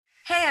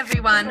Hey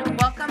everyone,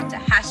 welcome to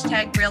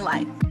Hashtag Real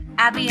Life.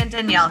 Abby and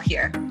Danielle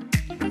here.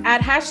 At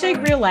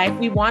Hashtag Real Life,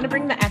 we want to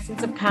bring the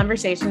essence of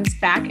conversations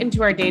back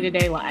into our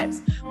day-to-day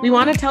lives. We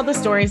want to tell the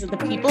stories of the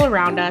people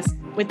around us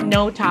with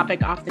no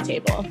topic off the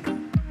table.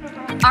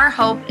 Our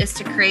hope is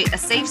to create a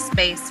safe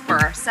space for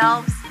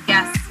ourselves,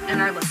 guests,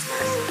 and our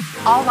listeners,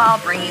 all while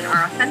bringing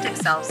our authentic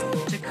selves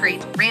to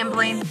create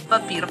rambling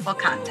but beautiful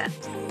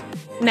content.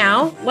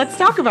 Now, let's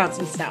talk about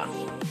some stuff.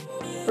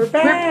 We're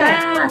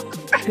back.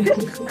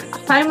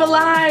 I'm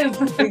alive.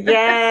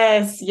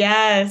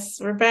 Yes,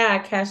 we're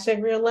back.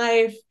 Hashtag Real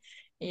Life.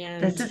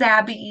 And this is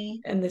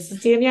Abby. And this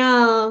is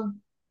Danielle.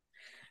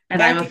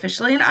 And I'm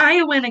officially an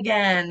Iowan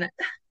again.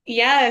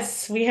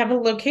 Yes, we have a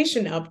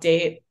location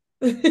update.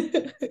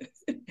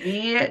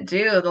 We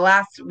do.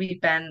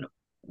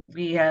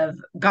 We have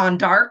gone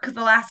dark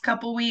the last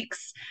couple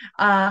weeks.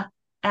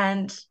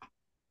 And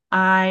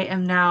I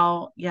am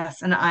now,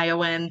 yes, an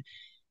Iowan.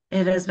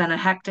 It has been a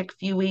hectic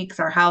few weeks.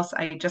 Our house,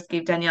 I just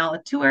gave Danielle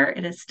a tour.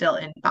 It is still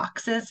in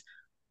boxes,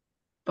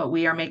 but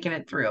we are making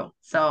it through.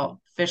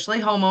 So officially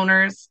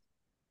homeowners.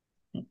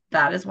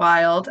 That is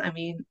wild. I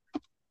mean,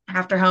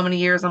 after how many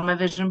years on my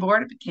vision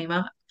board, it became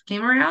a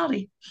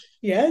reality.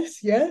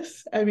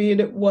 Yes. I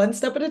mean, one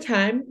step at a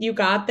time. You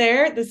got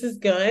there. This is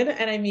good.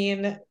 And I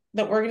mean,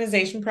 the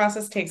organization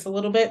process takes a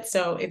little bit,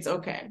 so it's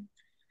okay.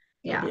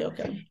 It'll be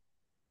okay.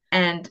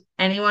 And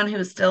anyone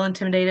who's still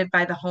intimidated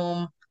by the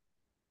home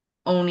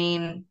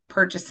owning,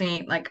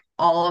 purchasing, like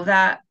all of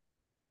that,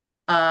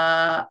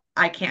 I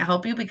can't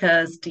help you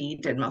because Dee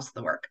did most of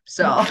the work.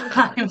 So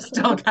I'm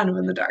still kind of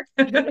in the dark.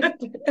 But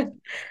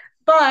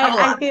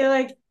I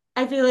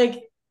feel like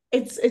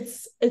it's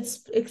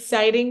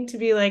exciting to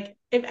be like,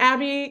 if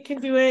Abby can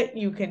do it,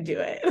 you can do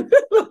it.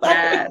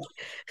 Yes.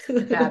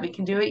 If Abby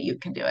can do it, you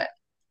can do it.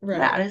 Right.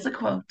 That is a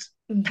quote.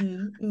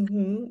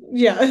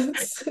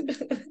 Yes.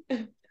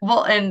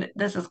 Well, and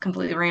this is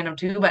completely random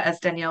too, but as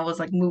Danielle was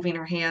like moving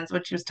her hands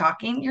when she was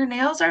talking, your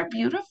nails are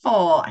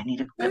beautiful. I need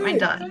to get mine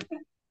done.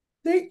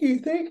 Thank you.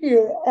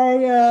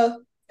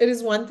 It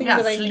is one thing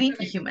that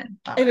sleepy human.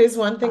 It is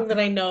one thing that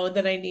I know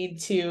that I need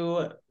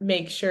to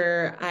make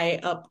sure I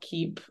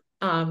upkeep,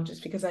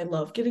 just because I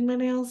love getting my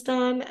nails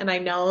done. And I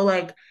know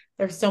like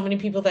there's so many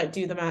people that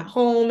do them at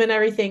home and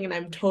everything, and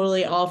I'm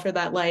totally all for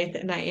that life,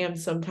 and I am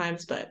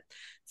sometimes, but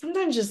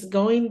sometimes just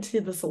going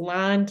to the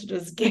salon to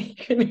just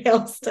get your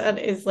nails done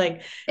is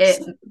like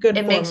good.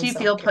 It makes you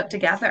feel put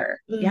together.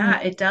 Mm-hmm. Yeah,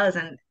 it does.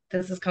 And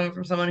this is coming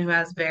from someone who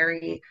has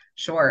very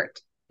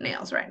short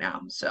nails right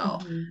now, so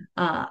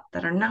that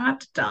are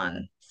not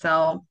done.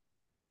 So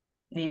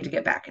need to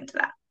get back into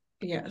that.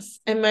 Yes.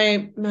 And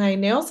my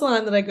nail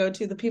salon that I go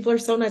to, the people are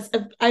so nice.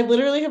 I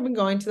literally have been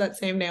going to that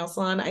same nail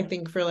salon, I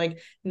think, for like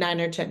 9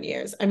 or 10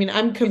 years. I mean,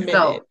 I'm committed.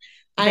 So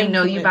they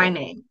know you by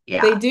name.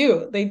 Yeah.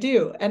 They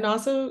do. And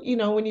also, you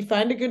know, when you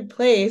find a good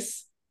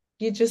place,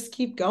 you just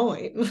keep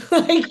going.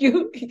 Like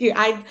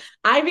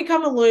I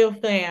become a loyal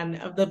fan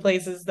of the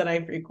places that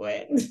I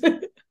frequent.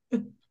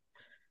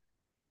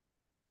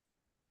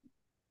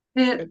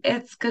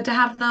 It's good to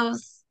have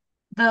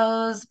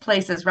those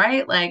places,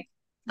 right? Like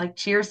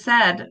Cheers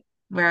said,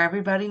 where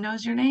everybody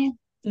knows your name.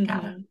 You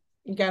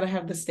gotta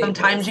have the staples.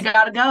 Sometimes you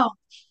gotta go.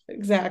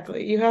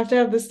 Exactly. You have to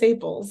have the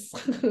staples.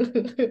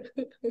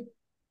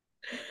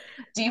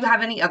 Do you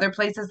have any other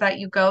places that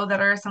you go that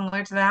are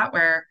similar to that,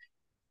 where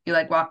you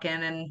like walk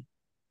in and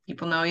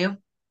people know you?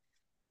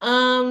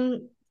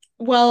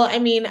 Well, I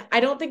mean, I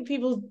don't think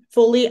people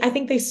fully, I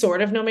think they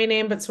sort of know my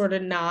name, but sort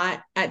of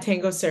not at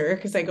Tango Sir,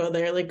 because I go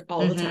there like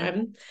all the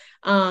time.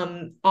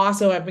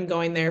 Also, I've been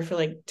going there for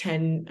like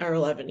 10 or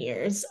 11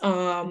 years.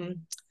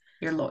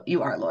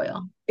 You are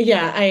loyal.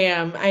 Yeah, I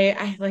am.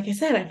 I like I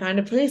said, I find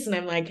a place and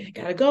I'm like, I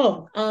gotta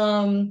go.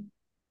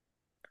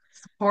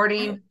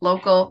 Supporting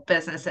local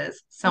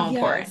businesses, so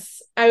important.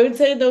 Yes, I would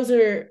say those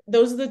are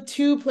the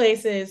two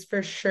places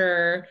for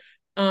sure.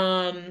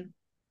 I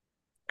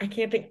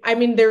can't think. I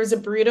mean, there was a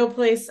burrito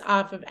place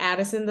off of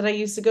Addison that I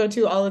used to go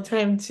to all the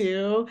time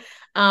too.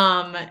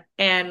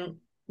 And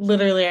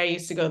literally I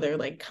used to go there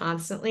like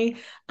constantly.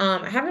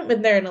 I haven't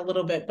been there in a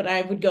little bit, but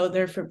I would go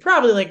there for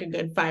probably like a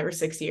good 5 or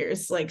 6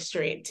 years, like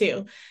straight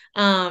too.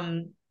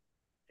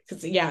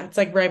 Because yeah, it's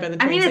like right by the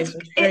train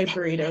station. Great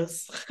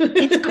burritos.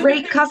 It's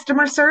great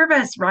customer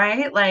service,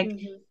 right? Like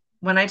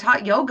when I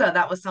taught yoga,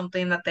 that was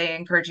something that they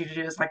encourage you to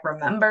do, is like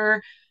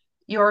remember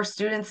your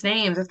students'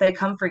 names if they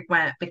come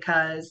frequent,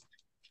 because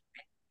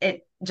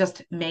it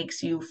just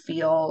makes you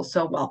feel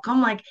so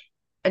welcome. Like,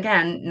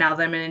 again, now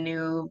that I'm in a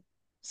new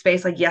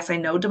space, like, yes, I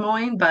know Des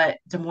Moines, but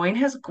Des Moines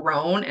has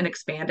grown and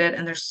expanded,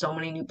 and there's so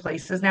many new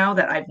places now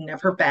that I've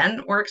never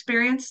been or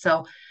experienced.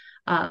 So,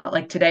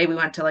 like today we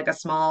went to like a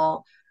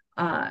small,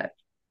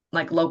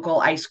 like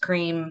local ice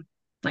cream,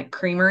 like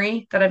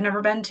creamery that I've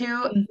never been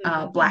to,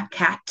 Black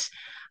Cat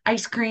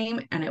ice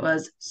cream, and it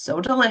was so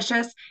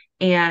delicious.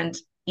 And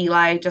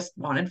Eli just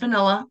wanted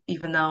vanilla,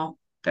 even though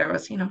there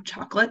was,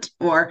 chocolate,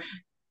 or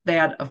they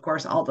had, of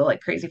course, all the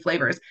like crazy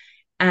flavors.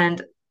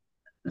 And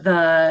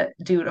the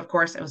dude, of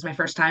course, it was my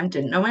first time,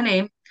 didn't know my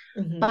name,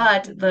 Mm-hmm.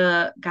 But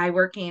the guy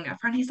working up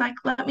front, he's like,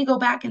 let me go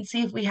back and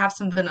see if we have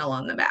some vanilla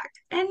on the back.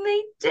 And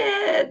they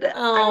did.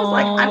 I was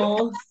like, I'm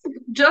Oh,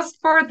 just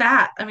for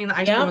that. I mean, the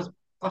ice cream was yep.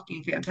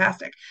 fucking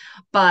fantastic.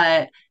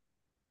 But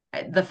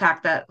the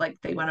fact that like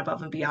they went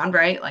above and beyond,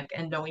 right? Like,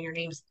 and knowing your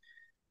names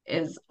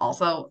is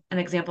also an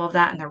example of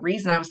that. And the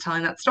reason I was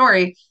telling that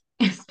story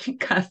is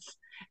because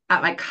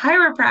at my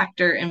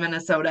chiropractor in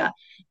Minnesota,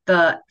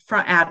 the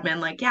front admin,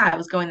 like, yeah, I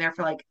was going there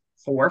for like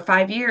 4 or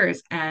 5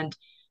 years, and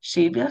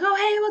she'd be like, oh,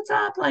 hey, what's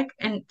up? Like,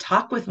 and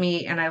talk with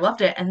me. And I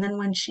loved it. And then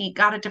when she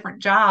got a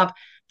different job,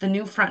 the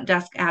new front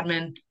desk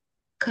admin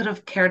could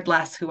have cared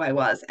less who I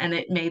was. And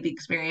it made the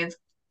experience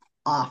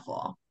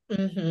awful.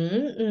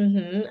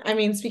 I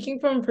mean, speaking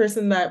from a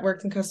person that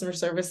worked in customer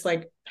service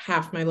like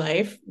half my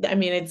life, I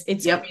mean,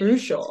 it's Yep.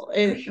 crucial.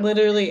 It Crucial.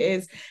 literally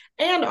is.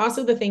 And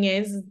also the thing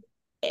is,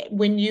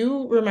 when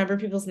you remember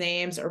people's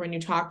names or when you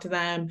talk to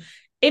them,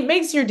 it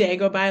makes your day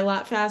go by a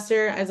lot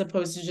faster as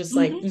opposed to just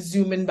like Mm-hmm.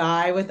 zooming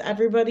by with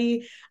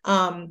everybody.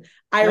 I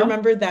Yep.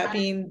 remember that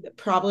being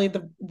probably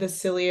the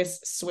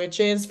silliest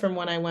switches from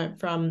when I went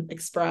from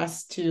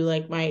Express to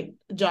like my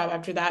job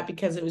after that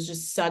because it was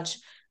just such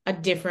a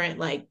different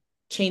like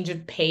change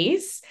of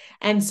pace.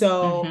 And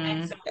so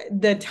Mm-hmm.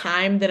 the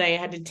time that I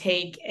had to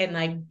take and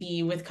like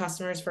be with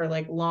customers for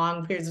like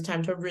long periods of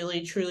time to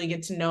really truly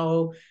get to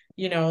know,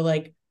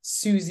 like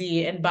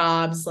Susie and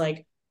Bob's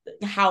like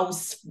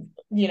house,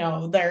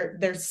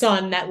 their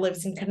son that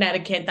lives in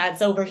Connecticut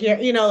that's over here,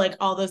 like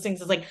all those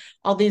things is like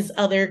all these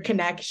other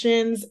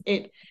connections.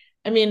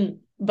 I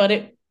mean, but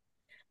it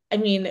I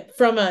mean,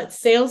 from a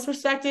sales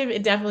perspective,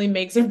 it definitely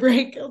makes or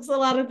breaks a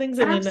lot of things.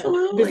 I mean,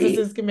 Absolutely.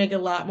 businesses can make a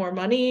lot more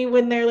money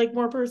when they're like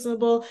more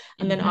personable.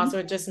 And then Mm-hmm. also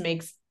it just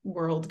makes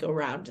world go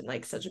round in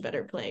like such a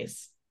better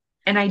place.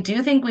 And I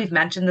do think we've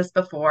mentioned this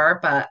before,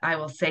 but I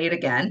will say it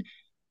again.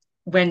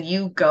 When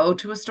you go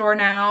to a store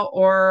now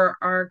or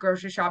are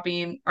grocery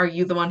shopping, are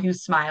you the one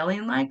who's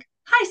smiling like,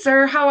 hi,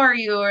 sir, how are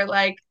you? Or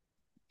like,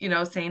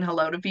 saying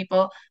hello to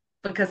people?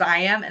 Because I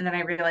am. And then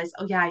I realize,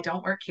 oh, yeah, I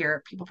don't work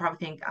here. People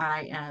probably think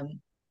I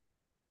am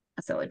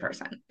a silly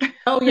person.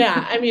 Oh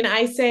yeah, I mean,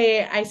 I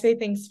say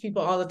things to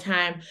people all the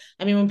time.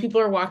 I mean, when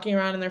people are walking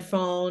around on their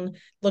phone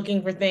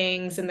looking for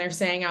things and they're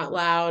saying out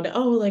loud,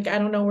 "Oh, like I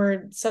don't know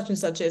where such and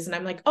such is," and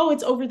I'm like, "Oh,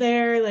 it's over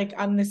there, like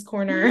on this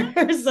corner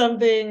Mhm. or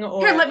something," Here,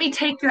 or let me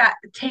take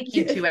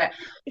you to it.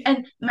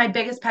 And my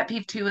biggest pet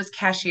peeve too is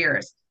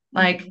cashiers.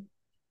 Like, Mhm.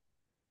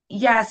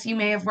 yes, you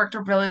may have worked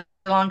a really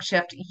long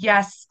shift.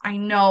 Yes, I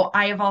know.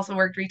 I have also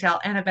worked retail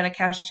and have been a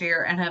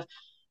cashier and have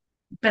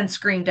been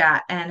screamed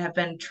at and have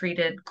been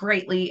treated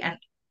greatly and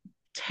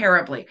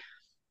terribly.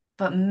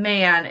 But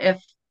man,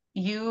 if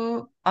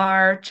you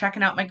are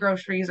checking out my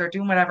groceries or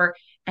doing whatever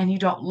and you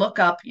don't look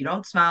up, you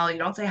don't smile, you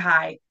don't say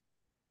hi,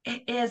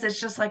 it's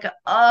just like,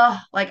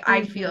 like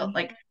I feel Mhm.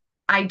 like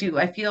I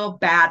feel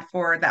bad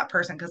for that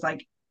person because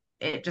like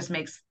it just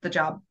makes the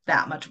job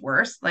that much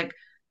worse. Like,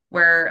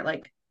 where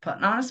like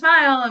putting on a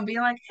smile and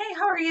being like, hey,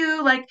 how are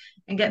you? Like,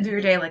 and getting through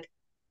your Mhm. day, like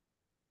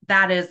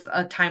that is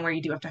a time where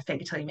you do have to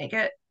fake it till you make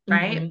it,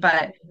 right? Mhm.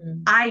 But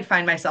Mhm. I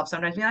find myself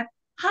sometimes being like,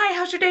 hi,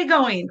 how's your day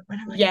going?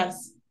 And I'm like,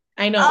 Yes,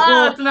 I know.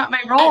 Well, it's not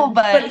my role,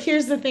 but but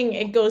here's the thing,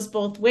 it goes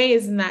both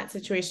ways in that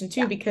situation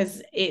too, yeah.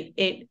 because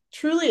it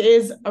truly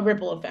is a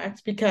ripple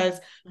effect because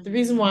the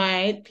reason Mhm.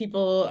 why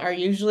people are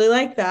usually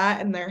like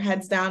that and their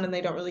heads down and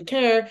they don't really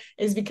care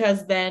is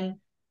because then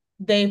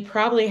they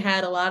probably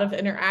had a lot of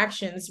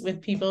interactions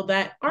with people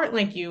that aren't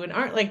like you and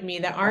aren't like me,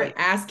 that aren't Right.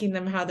 asking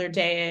them how their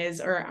day is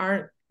or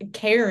aren't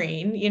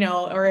caring,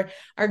 or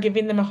are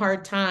giving them a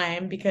hard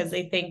time because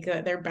they think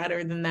that they're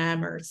better than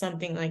them or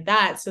something like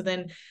that. So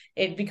then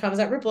it becomes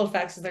that ripple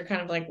effect. So they're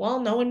kind of like, well,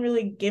 no one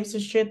really gives a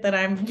shit that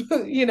I'm,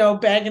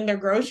 bagging their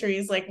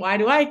groceries. Like, why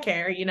do I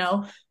care?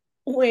 Yeah.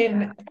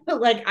 When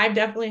like I've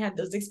definitely had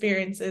those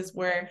experiences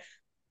where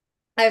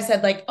I've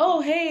said like,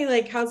 oh, hey,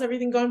 like, how's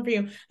everything going for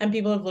you? And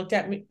people have looked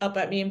at me up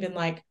at me and been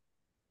like,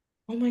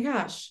 oh my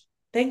gosh,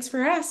 thanks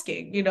for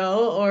asking,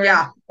 or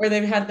Yeah.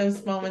 they've had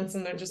those moments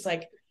and they're just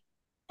like,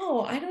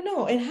 oh, I don't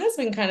know. It has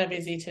been kind of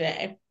busy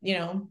today,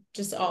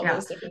 just all Yeah.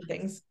 those different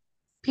things.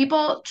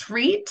 People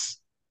treat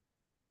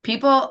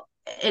people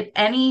in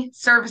any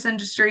service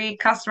industry,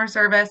 customer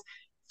service,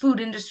 food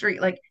industry,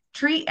 like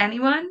treat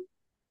anyone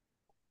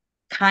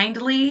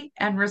kindly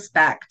and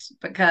respect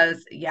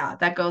because yeah,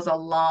 that goes a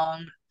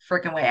long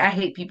freaking way. I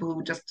hate people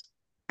who just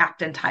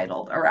act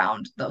entitled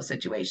around those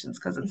situations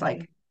because it's Mhm.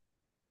 like,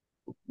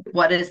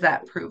 what is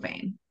that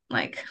proving?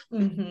 Like,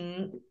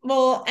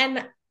 Well,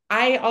 and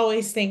I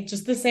always think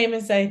just the same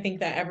as I think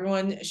that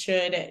everyone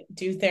should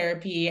do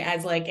therapy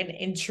as like an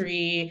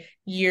entry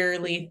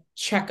yearly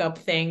checkup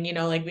thing,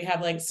 like we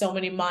have like so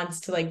many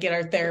months to like get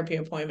our therapy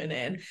appointment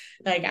in.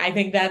 Like I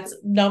think that's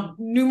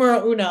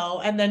numero uno.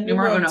 And then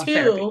numero numero uno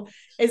therapy. two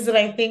is that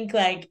I think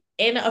like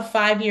in a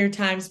 5 year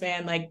time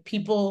span, like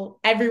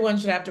everyone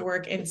should have to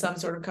work in some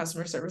sort of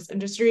customer service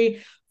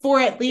industry for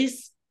at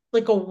least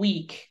like a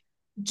week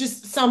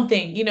just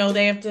something,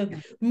 they have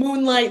to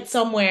moonlight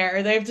somewhere,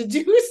 or they have to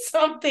do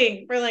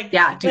something for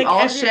Yeah, do like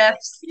all every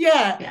shifts.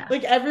 yeah, Yeah.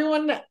 like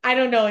everyone, I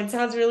don't know, it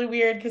sounds really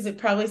weird because it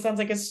probably sounds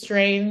like a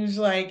strange,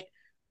 like,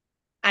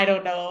 I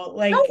don't know,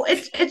 No,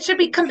 like it should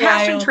be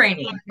compassion wild.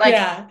 training. Like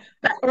Yeah.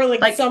 that, Or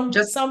like like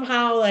just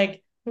somehow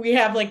like we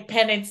have like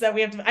penance that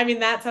we have to, I mean,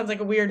 that sounds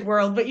like a weird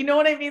world, but you know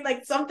what I mean?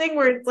 Like something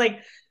where it's like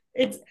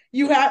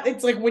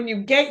it's like when you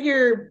get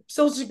your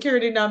social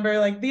security number,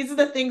 like these are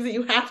the things that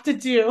you have to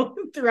do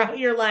throughout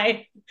your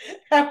life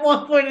at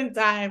one point in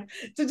time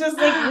to just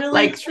like really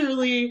like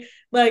truly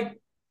like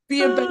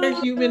be a better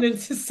human in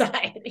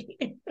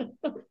society.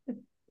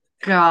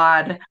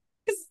 God.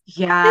 Can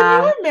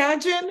Yeah. you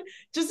imagine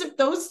just if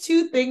those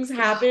two things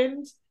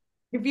happened?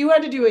 If you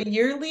had to do a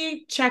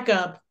yearly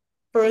checkup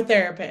for a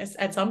therapist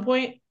at some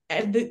point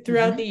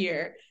throughout the Mhm.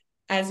 year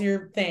as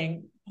your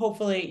thing,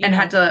 hopefully, And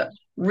had to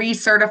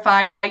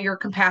recertify your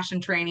compassion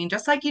training,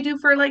 just like you do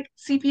for like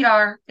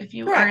CPR if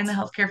you are in the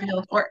correct. healthcare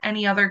field or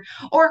any other,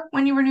 or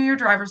when you renew your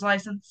driver's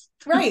license.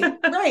 Right,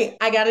 right.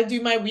 I got to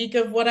do my week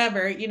of whatever,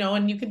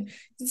 and you can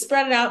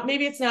spread it out.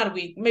 Maybe it's not a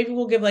week. Maybe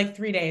we'll give like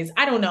 3 days.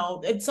 I don't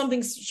know. It's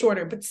something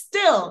shorter, but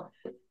still,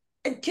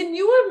 can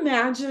you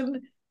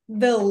imagine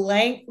the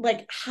length,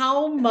 like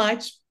how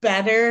much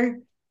better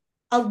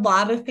a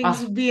lot of things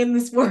Oh, would be in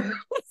this world?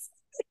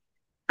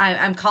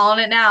 I'm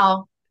calling it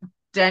now.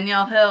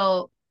 Danielle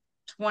Hill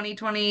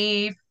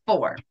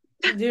 2024.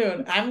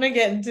 Dude, I'm gonna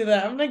get into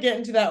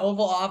that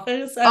Oval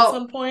Office at Oh,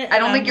 some point, I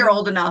and don't I'm think you're gonna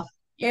old enough.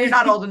 You're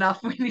not old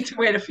enough. We need to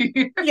wait a few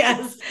years.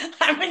 yes,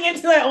 I'm gonna get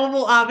to that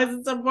Oval Office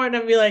at some point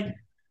and be like,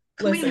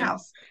 Clean listen,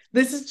 house.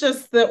 this is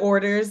just the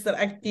orders that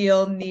I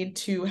feel need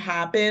to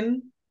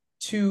happen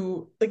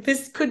to like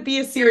this could be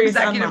a Your serious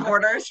executive unlock.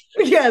 orders.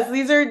 Yes,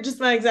 these are just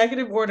my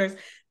executive orders.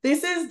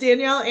 This is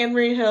Danielle Anne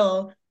Marie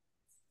Hill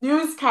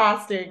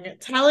newscasting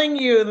telling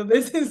you that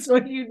this is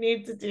what you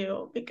need to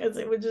do because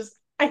it would just,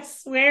 I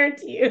swear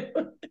to you.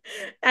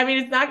 I mean,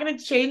 it's not going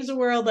to change the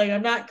world. Like,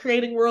 I'm not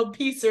creating world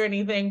peace or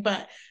anything,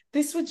 but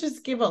this would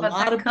just give a But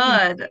lot that of people.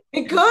 could.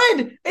 It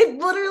could. It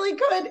literally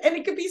could. And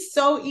it could be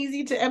so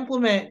easy to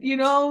implement,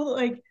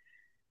 Mhm.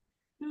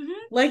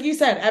 like you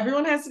said,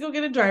 everyone has to go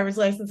get a driver's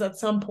license at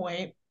some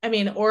point. I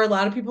mean, or a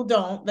lot of people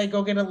don't. They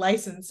go get a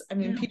license. I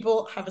mean, Yeah.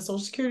 people have a social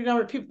security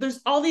number. People,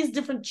 there's all these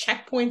different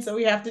checkpoints that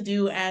we have to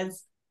do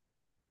as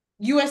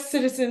US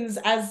citizens,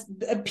 as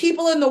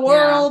people in the Yeah.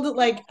 world,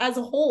 like as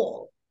a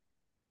whole.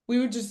 We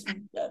would just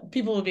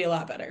people would be a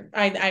lot better.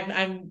 I'm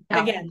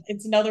Yeah. again,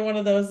 it's another one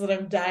of those that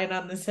I'm dying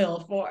on this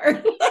hill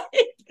for.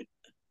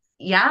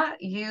 Yeah.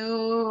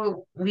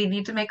 We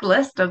need to make a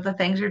list of the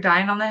things you're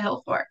dying on the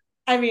hill for.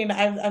 I mean,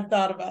 I've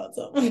thought about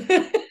some.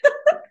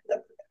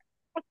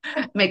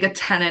 Make a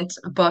tenant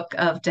book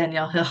of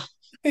Danielle Hill.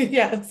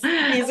 Yes,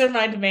 these are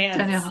my demands.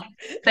 Danielle,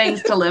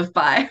 things to live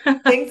by.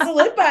 Things to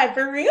live by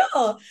for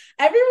real.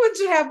 Everyone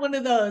should have one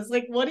of those.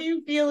 Like, what do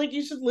you feel like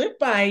you should live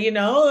by?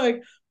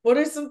 Like, what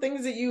are some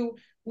things that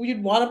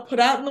you'd want to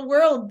put out in the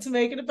world to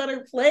make it a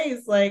better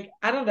place? Like,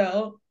 I don't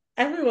know.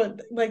 Everyone,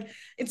 like,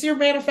 it's your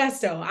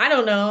manifesto. I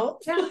don't know.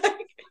 Yeah.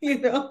 Like, you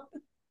know.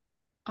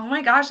 Oh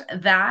my gosh,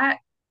 that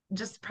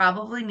just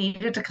probably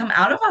needed to come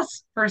out of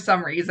us for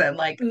some reason.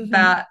 Like Mm-hmm.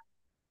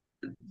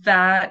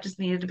 that just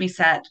needed to be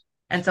said.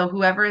 And so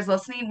whoever is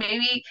listening,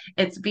 maybe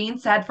it's being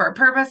said for a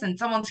purpose and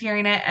someone's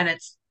hearing it and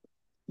it's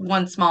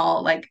one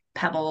small like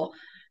pebble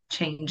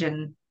change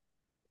in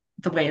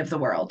the way of the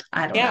world.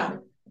 I don't Yeah.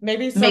 know.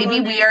 Maybe Maybe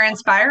someone, we are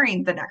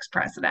inspiring the next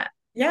president.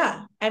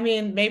 yeah. I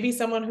mean, maybe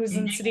someone who's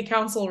in Mhm. city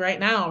council right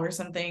now or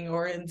something,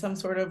 or in some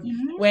sort of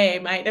Mhm. way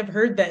might have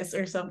heard this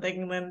or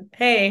something. And then,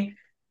 hey,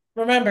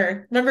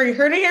 remember, you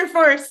heard it here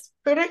first.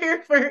 Heard it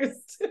here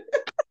first.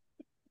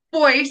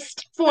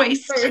 Foist.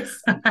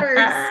 First.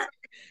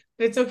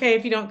 It's okay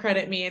if you don't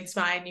credit me. It's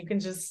fine. You can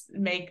just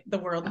make the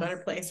world a better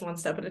place one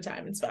step at a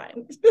time. It's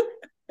fine.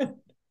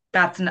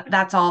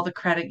 That's all the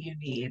credit you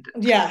need.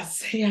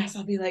 Yes. Yes.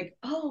 I'll be like,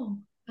 oh,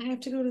 I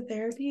have to go to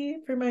therapy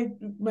for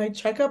my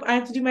checkup. I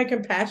have to do my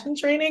compassion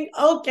training.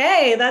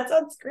 Okay, that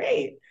sounds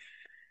great.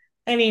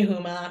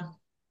 Anywho, ma,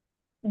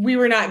 we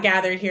were not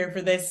gathered here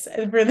for this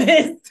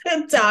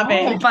No,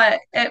 topic. but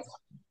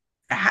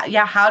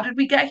yeah, how did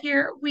we get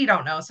here? We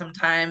don't know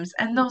sometimes.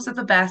 And those are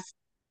the best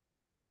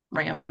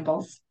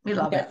rambles. We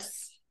love it.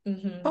 Yes.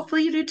 Mm-hmm.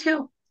 Hopefully you do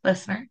too,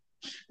 listener.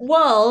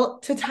 Well,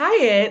 to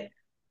tie it,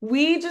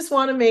 we just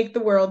want to make the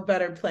world a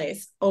better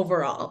place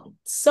overall.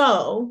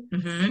 So,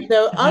 Hmm.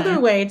 the Hmm. other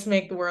way to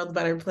make the world a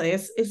better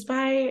place is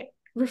by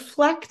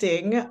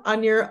reflecting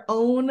on your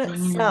own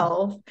Mm.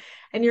 self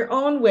and your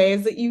own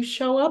ways that you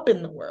show up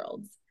in the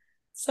world.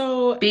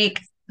 So, Speak.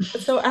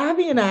 so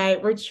Abby and I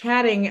were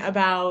chatting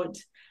about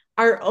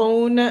our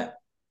own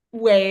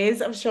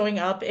ways of showing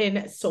up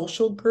in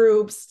social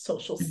groups,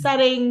 social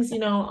settings,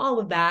 all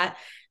of that.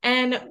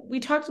 And we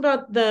talked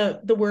about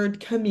the word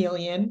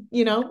chameleon,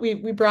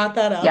 we brought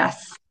that up.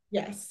 Yes.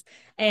 Yes.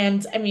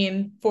 And I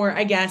mean, for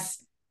I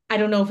guess I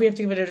don't know if we have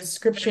to give it a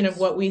description of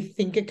what we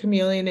think a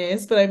chameleon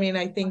is, but I mean,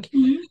 I think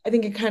Mhm. I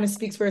think it kind of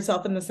speaks for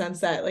itself in the sense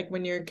that like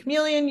when you're a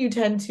chameleon, you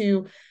tend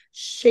to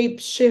shape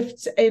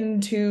shifts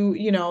into,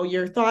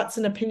 your thoughts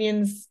and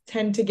opinions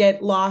tend to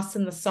get lost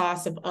in the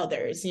sauce of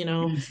others,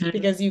 Mhm.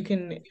 because you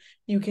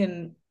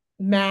can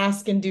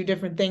mask and do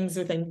different things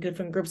within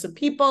different groups of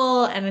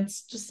people, and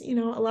it's just, a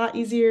lot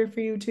easier for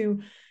you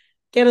to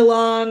get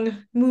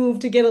along, move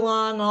to get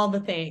along, all the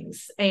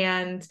things.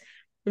 And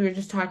we were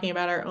just talking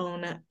about our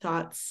own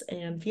thoughts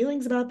and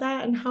feelings about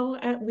that, and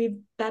how we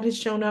that has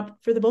shown up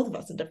for the both of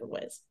us in different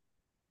ways.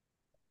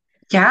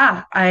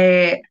 Yeah,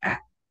 I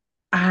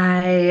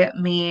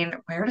mean,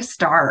 where to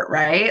start,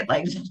 right?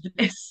 Like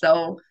it's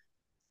so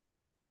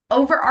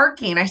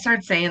overarching. I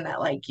started saying that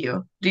like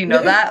you. Do you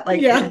know that?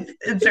 Like Yeah.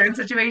 in certain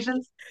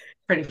situations?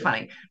 Pretty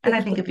funny. And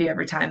I think Yeah. of you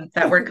every time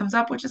that word comes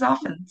up, which is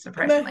often,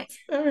 surprisingly. Nice.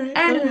 All right.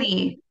 All right.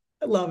 Any,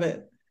 I love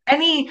it.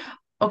 any,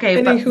 okay,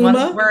 Any but one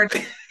huma? word,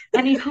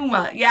 any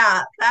huma.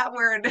 Yeah, that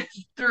word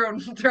is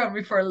thrown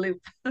me for a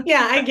loop.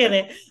 Yeah, I get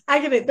it. I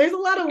get it. There's a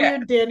lot of Okay.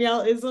 weird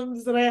Danielle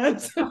isms that I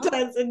have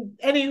sometimes, and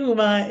any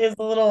huma is it's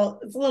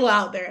a little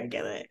out there. I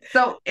get it.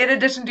 So in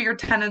addition to your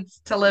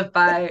tenets to live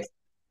by,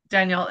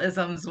 Danielle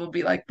isms will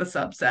be like the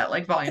subset,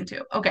 like volume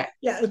two. Okay.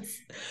 Yes.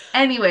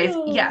 Anyways,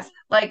 Oh. yes,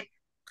 like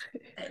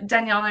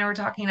Danielle and I were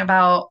talking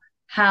about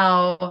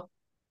how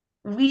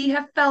we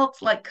have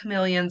felt like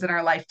chameleons in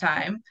our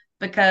lifetime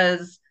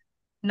because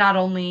not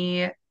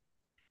only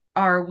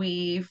are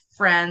we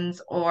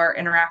friends or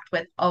interact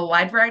with a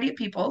wide variety of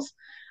peoples,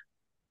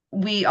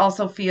 we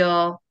also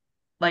feel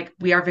like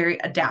we are very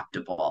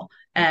adaptable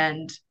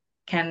and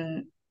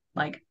can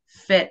like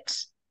fit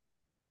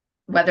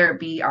whether it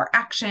be our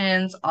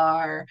actions,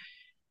 our,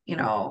 you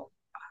know,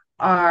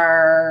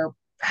 our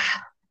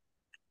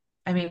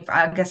I mean,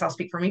 I guess I'll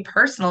speak for me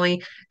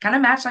personally, kind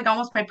of match like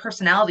almost my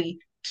personality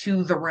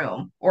to the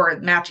room or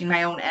matching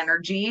my own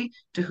energy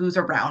to who's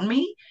around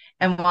me.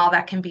 And while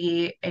that can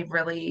be a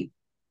really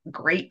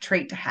great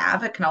trait to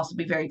have, it can also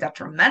be very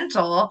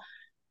detrimental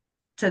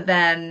to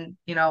then,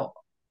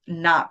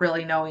 not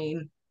really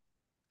knowing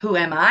who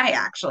am I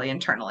actually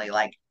internally.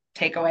 Like,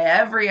 take away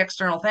every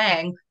external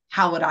thing.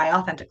 How would I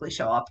authentically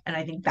show up? And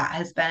I think that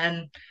has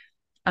been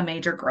a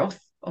major growth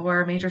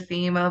or a major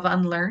theme of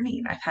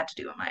unlearning I've had to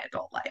do in my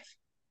adult life.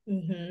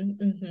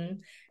 Mm-hmm, mm-hmm.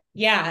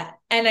 Yeah.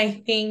 And I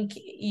think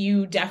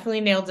you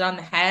definitely nailed it on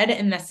the head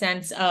in the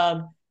sense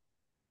of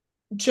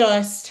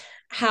just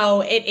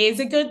how it is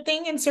a good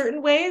thing in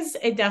certain ways.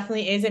 It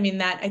definitely is. I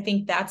mean, I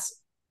think that's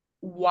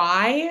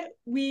why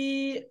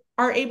we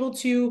are able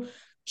to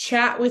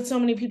chat with so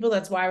many people.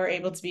 That's why we're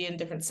able to be in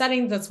different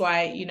settings. That's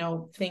why,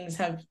 things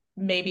have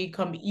maybe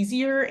come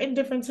easier in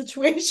different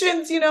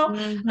situations,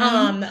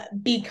 Mm-hmm.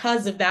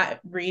 because of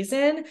that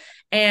reason.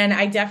 And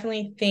I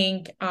definitely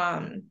think,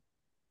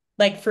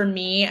 like for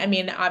me, I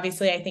mean,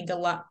 obviously, I think a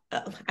lot.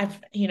 I've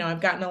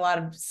gotten a lot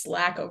of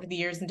slack over the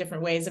years in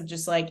different ways of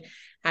just like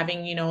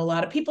having, a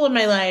lot of people in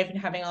my life and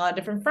having a lot of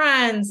different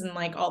friends and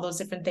like all those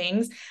different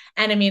things.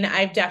 And I mean,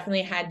 I've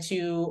definitely had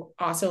to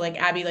also,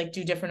 like Abby, like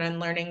do different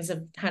unlearnings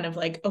of kind of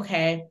like,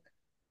 okay,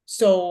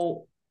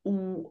 so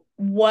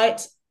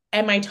what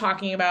am I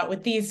talking about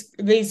with these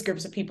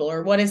groups of people,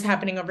 or what is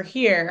happening over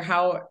here?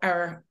 How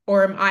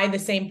or am I the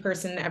same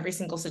person in every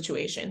single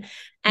situation?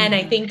 And I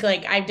Mm-hmm. think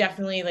like I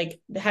definitely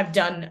like have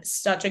done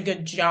such a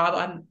good job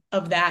on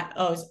of that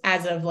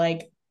as of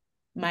like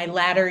my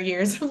latter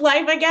years of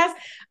life, I guess.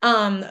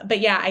 But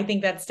yeah, I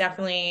think that's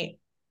definitely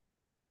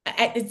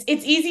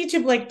it's easy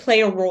to like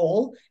play a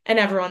role in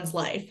everyone's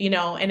life,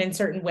 and in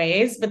certain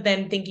ways, but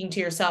then thinking to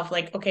yourself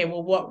like, okay,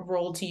 well, what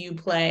role do you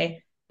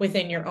play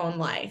within your own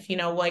life?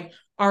 Like,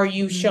 are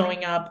you Mm-hmm.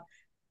 showing up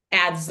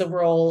as the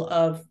role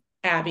of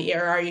Abby,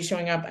 or are you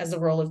showing up as the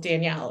role of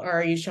Danielle, or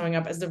are you showing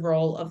up as the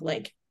role of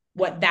like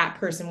what that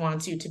person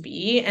wants you to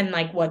be, and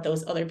like what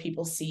those other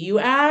people see you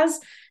as,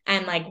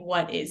 and like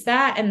what is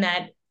that? And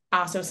that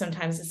also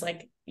sometimes is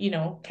like,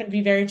 can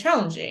be very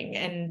challenging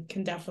and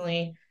can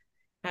definitely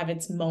have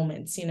its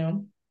moments.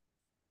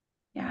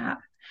 Yeah.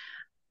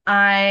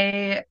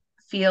 I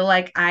feel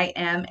like I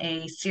am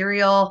a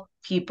serial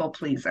people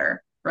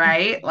pleaser,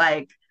 right?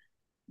 Like,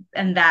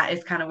 and that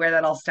is kind of where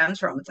that all stems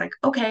from. It's like,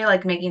 okay,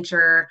 like making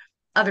sure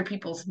other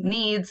people's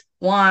needs,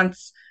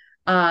 wants,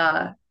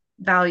 uh,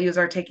 values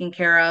are taken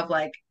care of,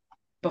 like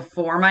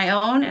before my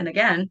own. And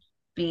again,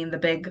 being the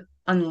big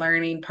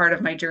unlearning part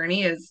of my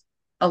journey is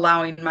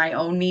allowing my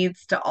own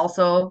needs to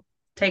also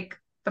take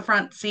the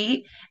front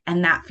seat.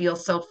 And that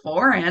feels so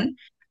foreign.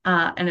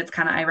 And it's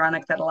kind of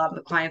ironic that a lot of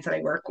the clients that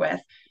I work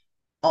with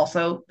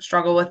also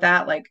struggle with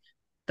that. Like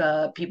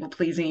the people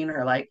pleasing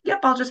or like, yep,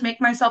 I'll just make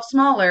myself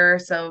smaller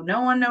so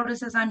no one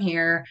notices I'm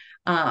here.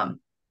 Um,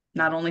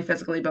 Not only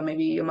physically, but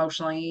maybe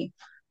emotionally,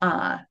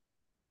 uh,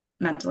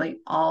 mentally,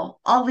 all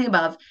the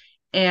above.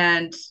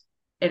 And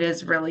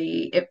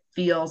it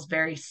feels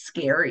very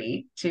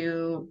scary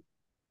to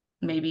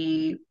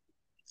maybe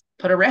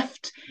put a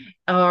rift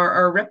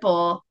or a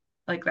ripple,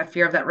 like that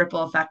fear of that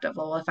ripple effect of,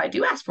 well, if I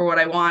do ask for what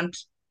I want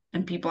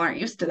and people aren't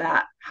used to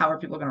that, how are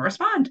people going to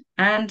respond?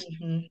 And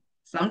Mm-hmm.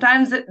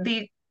 sometimes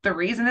the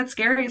reason it's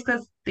scary is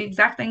because the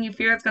exact thing you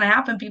fear is going to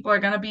happen, people are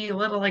going to be a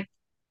little like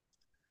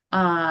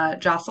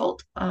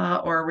jostled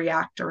or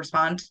react or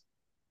respond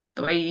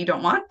the way you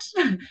don't want,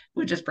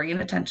 which is bringing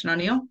attention on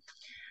you,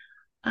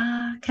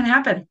 can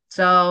happen.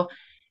 So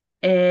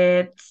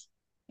it's,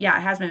 yeah,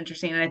 it has been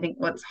interesting. And I think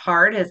what's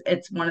hard is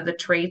it's one of the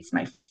traits,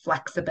 my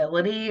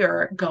flexibility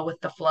or go with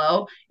the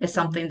flow is Mhm.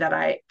 something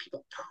that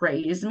people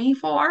praise me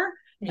for.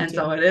 Me And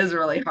so too. it is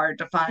really hard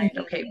to find,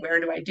 okay, Mhm. where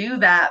do I do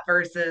that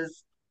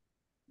versus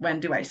when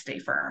do I stay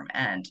firm?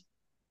 And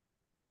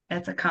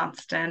it's a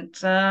constant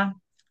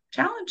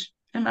challenge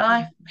in my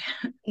life.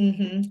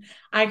 Hmm.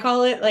 I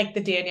call it like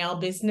the Danielle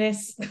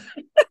business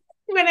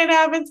when it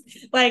happens.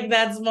 Like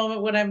that's the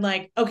moment when I'm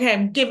like, okay,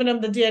 I'm giving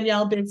him the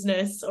Danielle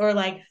business, or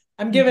like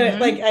I'm giving it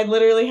like Mm-hmm. I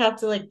literally have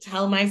to like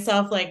tell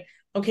myself like,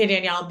 okay,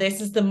 Danielle,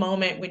 this is the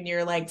moment when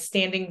you're like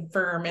standing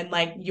firm in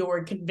like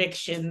your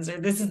convictions, or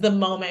this is the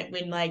moment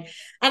when like,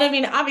 and I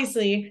mean,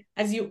 obviously,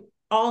 as you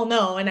all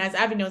know, and as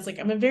Abby knows, like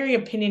I'm a very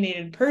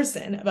opinionated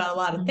person about a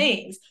lot of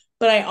things,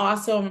 but I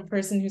also am a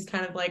person who's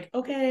kind of like,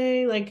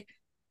 okay, like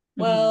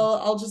Mm-hmm. well,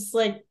 I'll just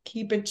like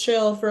keep it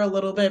chill for a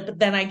little bit. But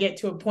then I get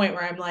to a point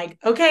where I'm like,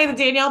 okay, the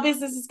Danielle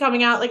business is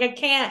coming out. Like I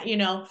can't, you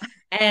know.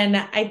 And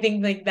I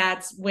think like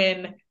that's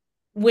when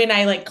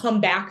I like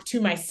come back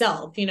to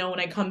myself, you know, when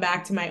I come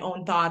back to my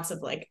own thoughts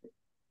of like,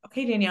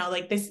 okay, Danielle,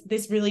 like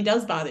this really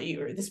does bother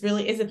you, or this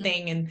really is a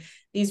thing, and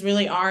these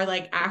really are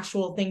like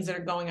actual things that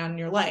are going on in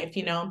your life,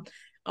 you know,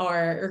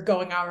 or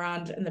going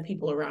around and the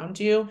people around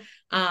you.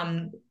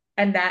 And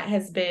that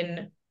has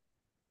been,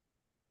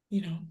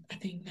 you know, a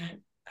thing that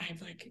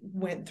I've like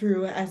went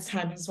through as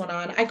time has went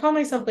on. I call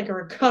myself like a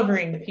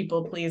recovering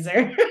people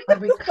pleaser. A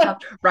recover,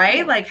 right?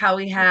 Yeah. Like how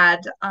we had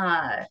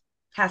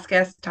past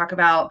guests talk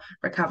about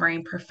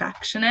recovering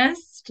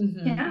perfectionist.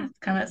 Mm-hmm. Yeah, it's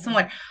kind of Mm-hmm.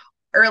 similar.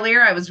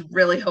 Earlier, I was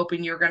really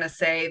hoping you were going to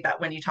say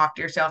that when you talk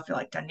to yourself, you're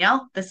like,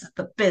 Danielle, this is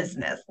the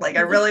business. Like,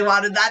 I really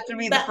wanted that to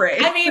be the But I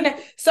phrase. mean,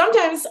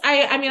 sometimes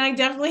I mean, I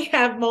definitely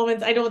have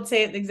moments. I don't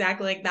say it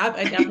exactly like that,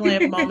 but I definitely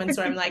have moments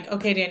where I'm like,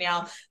 okay,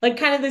 Danielle, like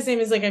kind of the same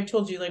as like I've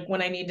told you, like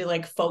when I need to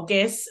like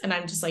focus and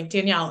I'm just like,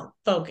 Danielle,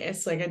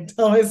 focus. Like I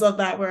tell myself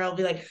that where I'll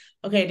be like,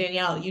 okay,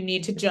 Danielle, you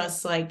need to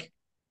just like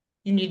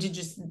you need to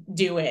just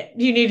do it.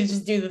 You need to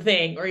just do the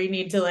thing, or you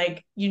need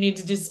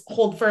to just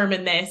hold firm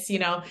in this, you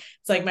know.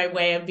 It's like my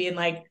way of being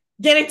like,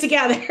 get it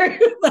together,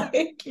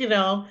 like, you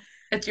know,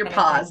 It's your kind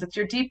of pause, thing. it's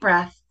your deep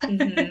breath.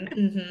 Mm-hmm,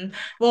 mm-hmm.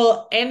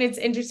 Well, and it's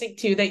interesting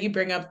too that you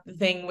bring up the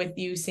thing with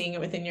you seeing it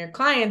within your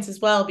clients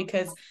as well,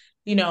 because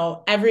you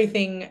know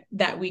everything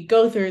that we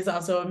go through is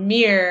also a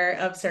mirror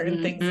of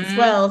certain things as Mm-hmm.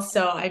 well.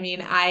 So, I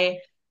mean, I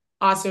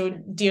also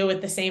deal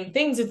with the same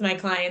things with my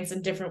clients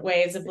in different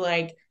ways of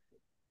like,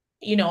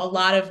 you know, a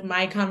lot of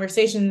my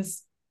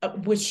conversations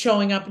with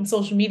showing up in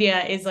social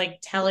media is like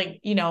telling,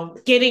 you know,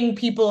 getting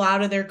people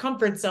out of their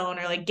comfort zone,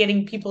 or like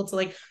getting people to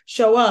like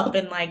show up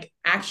and like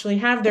actually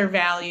have their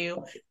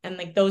value. And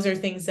like those are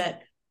things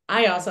that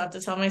I also have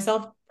to tell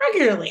myself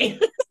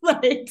regularly.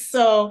 Like,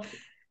 so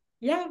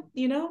yeah,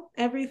 you know,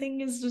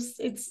 everything is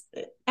just,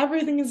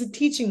 everything is a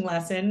teaching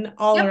lesson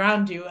all Yep.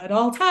 around you at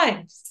all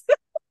times.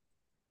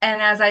 And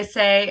as I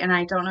say, and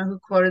I don't know who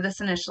quoted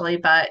this initially,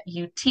 but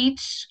you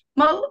teach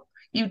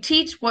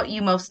what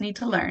you most need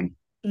to learn.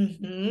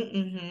 Mm-hmm,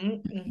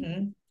 mm-hmm,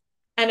 mm-hmm.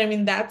 And I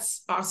mean,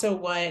 that's also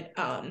what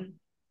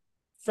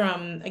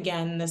from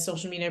again the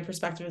social media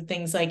perspective of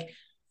things, like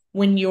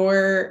when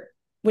you're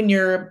when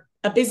you're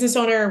a business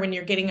owner, or when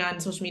you're getting on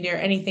social media or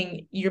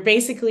anything, you're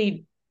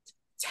basically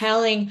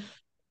telling,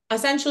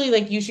 essentially,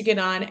 like you should get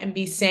on and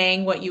be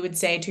saying what you would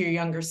say to your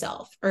younger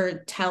self,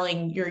 or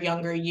telling your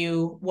younger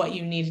you what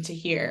you needed to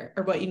hear,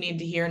 or what you need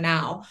to hear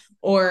now,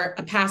 or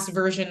a past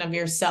version of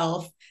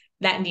yourself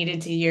that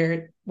needed to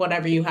hear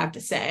whatever you have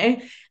to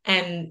say.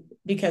 And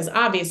because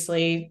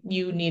obviously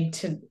you need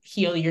to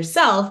heal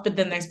yourself, but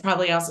then there's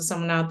probably also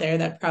someone out there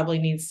that probably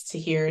needs to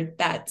hear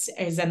that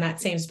is in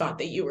that same spot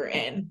that you were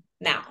in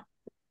now,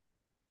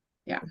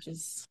 Yeah. which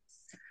is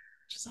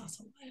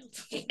also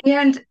wild.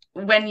 And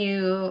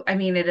I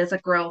mean, it is a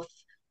growth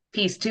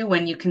piece too,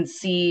 when you can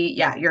see,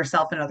 yeah,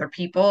 yourself and other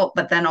people,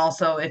 but then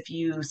also if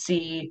you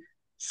see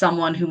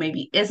someone who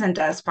maybe isn't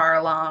as far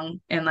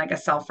along in like a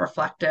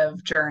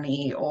self-reflective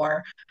journey,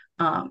 or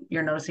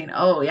you're noticing,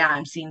 oh, yeah,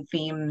 I'm seeing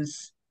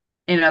themes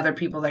in other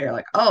people that you're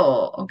like,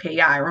 oh, okay,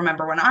 yeah, I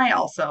remember when I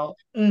also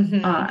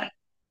Mm-hmm. uh,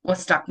 was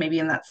stuck maybe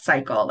in that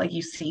cycle. Like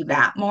you see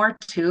that more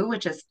too,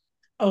 which is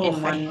Oh, in I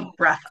one know.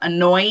 breath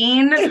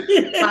annoying,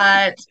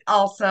 but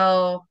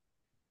also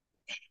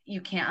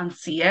you can't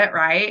unsee it,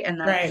 right? And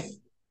Right. that's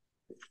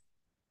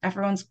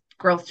everyone's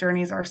growth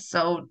journeys are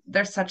so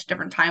there's such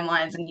different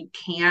timelines, and you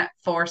can't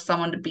force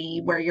someone to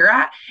be where you're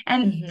at.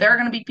 And there are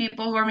Mm-hmm. going to be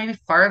people who are maybe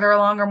farther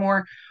along or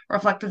more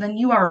reflective than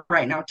you are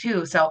right now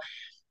too. So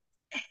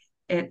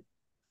it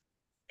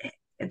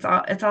it's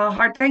a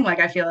hard thing. Like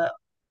I feel,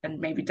 and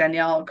maybe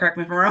Danielle, correct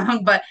me if I'm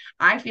wrong, but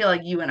I feel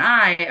like you and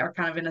I are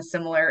kind of in a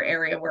similar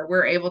area where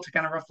we're able to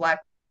kind of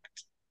reflect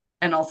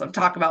and also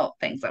talk about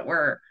things that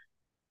we're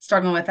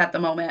struggling with at the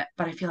moment.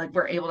 But I feel like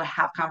we're able to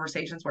have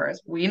conversations,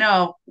 whereas we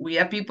know we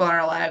have people in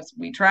our lives.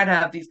 We try to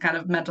have these kind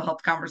of mental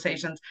health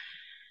conversations.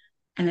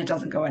 and it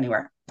doesn't go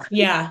anywhere.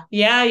 Yeah,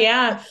 yeah,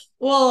 yeah.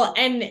 Well,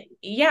 and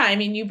yeah, I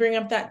mean, you bring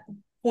up that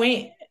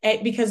point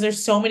because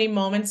there's so many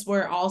moments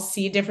where I'll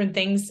see different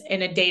things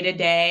in a day to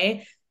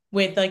day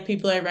with like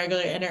people I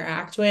regularly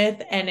interact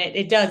with. And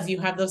it does, you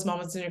have those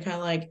moments and you're kind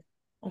of like,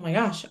 oh my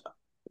gosh,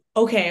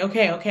 okay,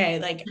 okay, okay.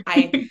 Like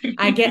I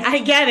get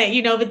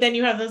it, but then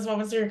you have those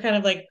moments where you're kind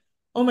of like,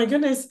 oh my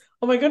goodness,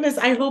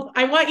 I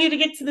want you to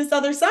get to this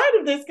other side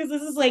of this because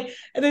this is like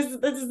this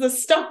is the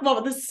stuck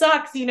moment. This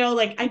sucks,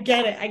 like I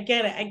get it, I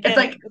get it, I It's get it.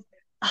 like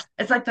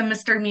it's like the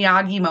Mr.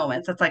 Miyagi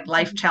moments. It's like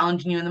life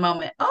challenging you in the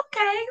moment.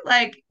 Okay,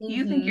 like Mm-hmm.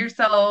 you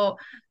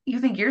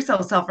think you're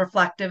so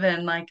self-reflective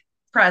and like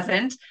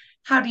present.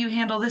 How do you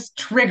handle this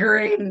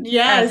triggering as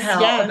Yes,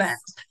 hell event?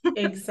 yes,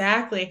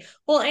 exactly.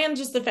 Well, and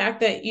just the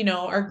fact that,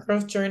 our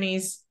growth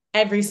journeys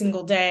every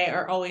single day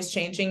are always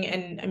changing.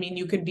 And I mean,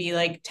 you could be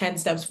like 10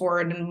 steps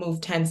forward and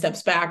move 10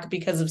 steps back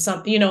because of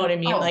something, you know what I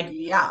mean? Oh Like,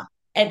 yeah.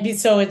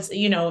 so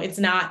it's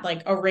not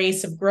like a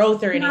race of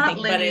growth or Not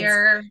anything, but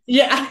linear.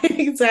 yeah,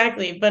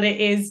 exactly. But it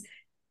is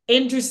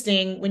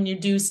interesting when you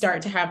do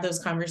start to have those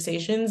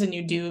conversations and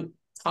you do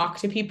talk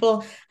to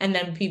people and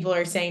then people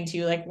are saying to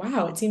you like,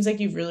 wow, it seems like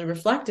you've really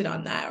reflected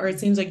on that, or it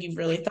seems like you've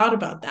really thought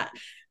about that.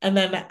 And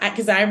then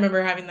because I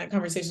remember having that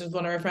conversation with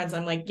one of our friends,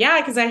 I'm like, yeah,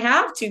 because I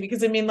have to,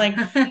 because I mean, like,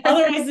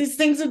 otherwise these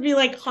things would be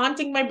like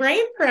haunting my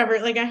brain forever.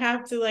 Like I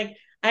have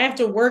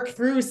to work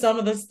through some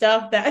of the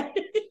stuff that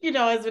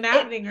has been It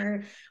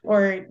happening,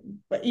 or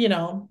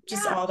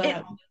just yeah, all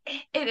that.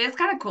 it is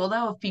kind of cool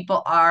though if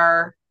people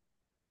are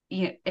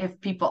if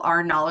people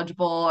are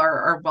knowledgeable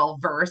or well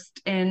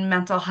versed in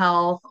mental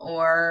health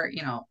or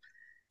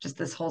just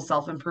this whole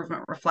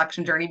self-improvement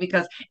reflection journey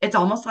because it's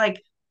almost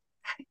like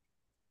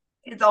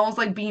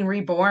being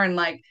reborn.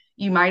 Like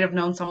you might have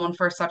known someone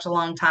for such a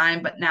long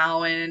time, but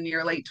now in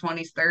your late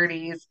 20s,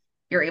 30s,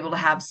 you're able to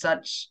have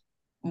such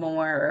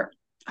more,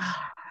 uh,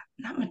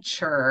 not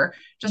mature,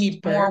 just more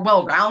Deeper.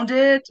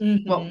 well-rounded.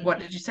 What Mm-hmm.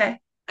 did you say?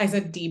 I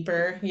said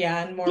deeper,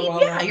 yeah, and more Deep, yeah,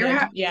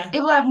 well-rounded. Yeah.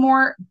 able to have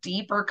more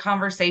deeper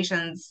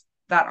conversations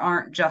that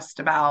aren't just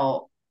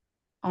about,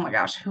 oh my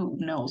gosh, who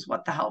knows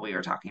what the hell we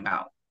were talking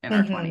about in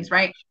our 20s, Mm-hmm.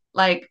 right?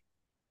 Like,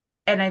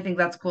 and I think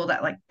that's cool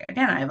that like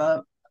again, I have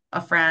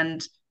a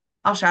friend,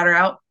 I'll shout her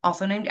out,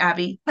 also named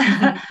Abby,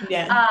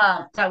 Yeah.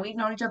 that we've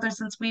known each other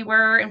since we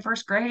were in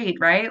first grade,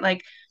 right?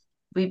 Like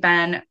we've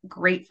been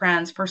great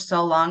friends for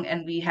so long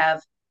and we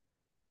have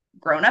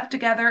grown up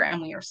together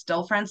and we are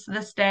still friends to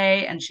this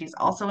day. And she's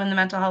also in the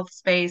mental health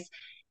space.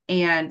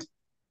 And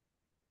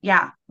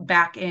yeah,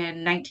 back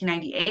in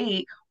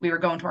 1998, we were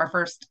going to our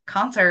first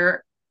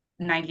concert,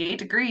 98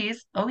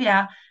 Degrees. Oh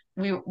yeah.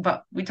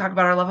 But we talk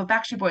about our love of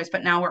Backstreet Boys,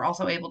 but now we're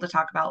also able to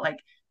talk about like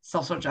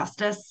social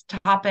justice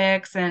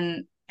topics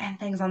and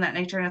things on that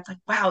nature. And it's like,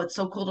 wow, it's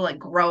so cool to like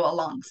grow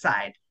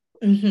alongside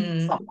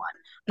someone.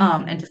 Mm-hmm.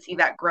 And Mm-hmm. to see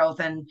that growth.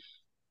 And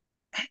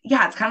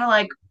yeah, it's kind of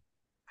like,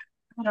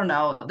 I don't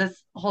know,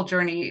 this whole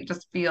journey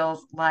just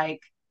feels like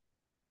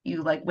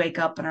you like wake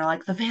up and are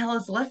like, the veil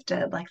is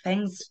lifted, like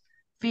things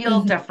feel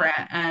Mm-hmm.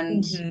 different.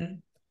 And Mm-hmm.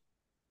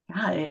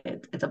 yeah,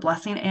 it's a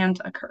blessing and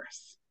a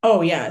curse.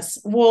 Oh, yes.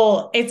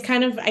 Well, it's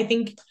kind of, I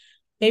think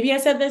maybe I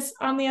said this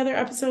on the other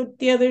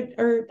episode,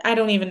 or I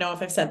don't even know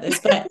if I've said this,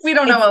 but We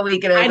don't know it's, what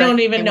week it I is don't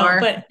even know, anymore.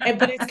 but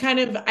it's kind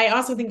of, I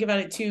also think about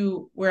it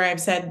too, where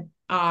I've said,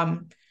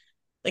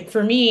 like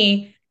for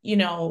me,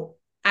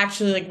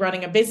 actually like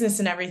running a business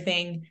and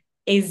everything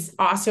is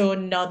also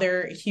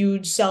another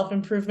huge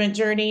self-improvement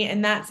journey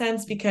in that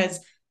sense, because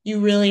you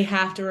really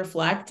have to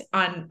reflect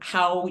on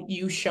how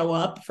you show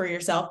up for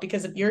yourself,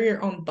 because if you're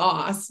your own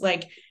boss,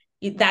 like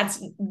that's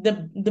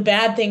the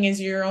bad thing is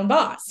you're your own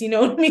boss, you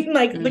know what I mean?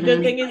 Like the good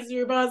Hmm. thing is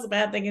your boss, the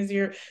bad thing is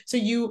your, so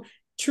you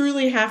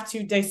truly have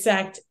to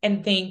dissect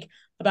and think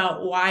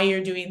about why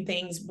you're doing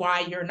things,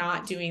 why you're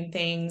not doing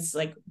things,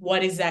 like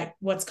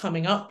what's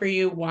coming up for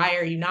you, why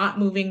are you not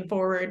moving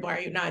forward, why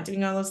are you not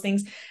doing all those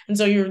things. And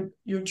so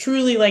you're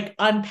truly like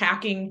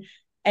unpacking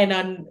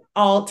and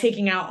all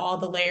taking out all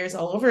the layers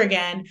all over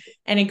again.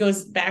 And it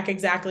goes back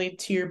exactly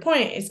to your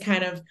point. It's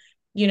kind of,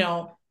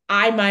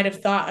 I might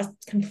have thought a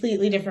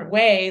completely different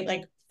way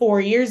like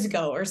 4 years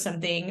ago or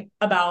something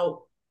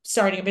about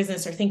starting a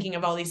business or thinking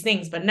of all these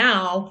things, but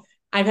now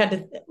I've had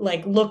to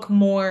like look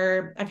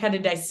more, I've had to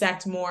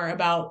dissect more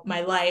about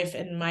my life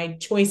and my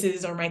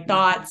choices or my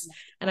thoughts.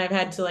 And I've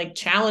had to like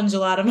challenge a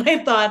lot of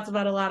my thoughts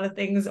about a lot of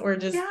things, or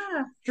just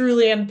Yeah.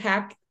 truly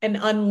unpack and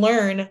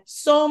unlearn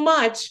so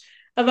much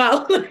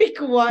about like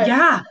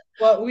Yeah.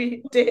 what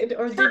we did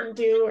or For didn't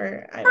do,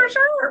 or I for don't know.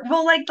 sure.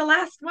 Well, like the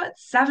last what,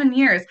 7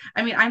 years.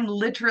 I mean, I'm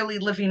literally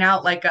living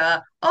out like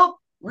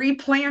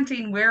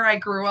replanting where I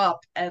grew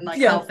up and like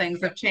how Yes.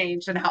 things have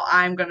changed and how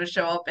I'm gonna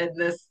show up in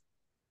this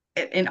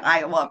in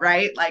Iowa,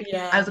 right? Like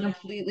I was Yeah. a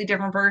completely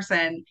different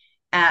person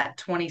at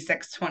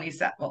 26,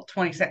 27, well,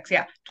 26,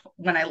 yeah,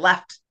 when I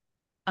left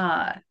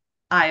uh,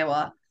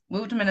 Iowa,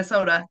 moved to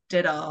Minnesota,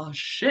 did a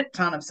shit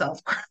ton of self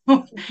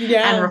growth and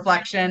Yeah.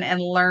 reflection and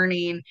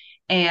learning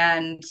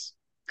and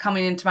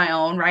coming into my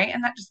own, right?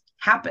 And that just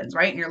happens,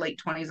 right? In your late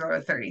 20s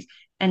or 30s.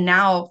 And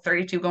now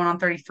 32 going on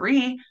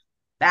 33.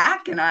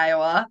 back in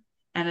Iowa,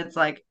 and it's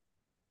like,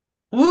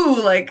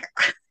 ooh, like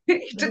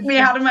it took me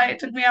out of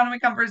my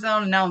comfort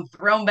zone, and now I'm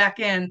thrown back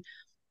in.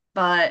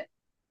 But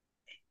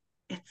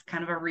it's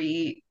kind of a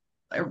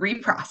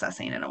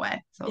reprocessing in a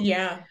way. So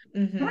Yeah.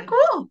 kind of Hmm.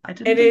 cool. I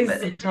didn't It think of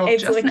is, it until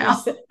it's just like you now.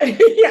 said,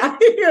 yeah,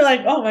 you're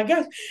like, oh my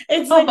gosh.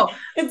 Oh,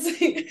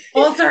 It's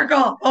full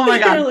circle. Oh my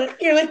God.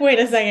 you're like, wait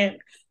a second.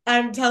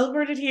 I'm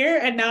teleported here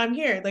and now I'm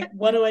here. Like,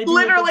 what do I do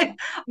with this? Literally,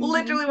 Hmm.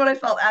 literally what I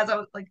felt as I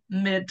was like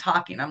mid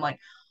talking. I'm like,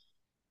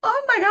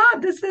 oh my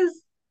God,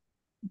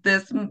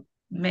 this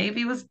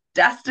maybe was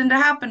destined to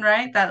happen,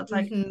 right? That's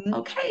like, Hmm.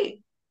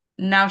 okay,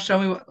 now show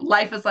me what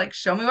life is like.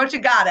 Show me what you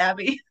got,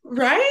 Abby.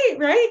 Right,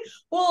 right.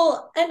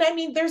 Well, and I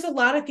mean, there's a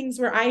lot of things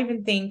where I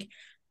even think,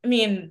 I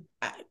mean,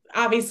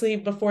 obviously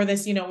before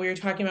this, we were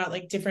talking about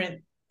like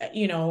different,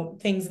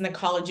 things in the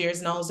college years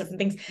and all those different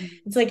things.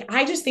 It's like,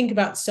 I just think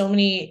about so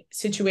many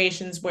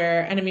situations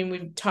where, and I mean,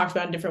 we've talked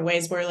about in different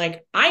ways where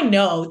like, I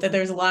know that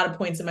there's a lot of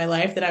points in my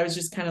life that I was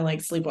just kind of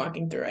like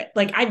sleepwalking through it.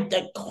 Like, I like,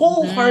 Mm-hmm.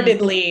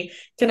 wholeheartedly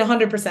can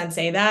 100%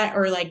 say that,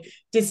 or like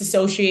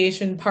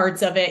disassociation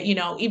parts of it,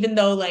 even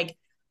though like,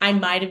 I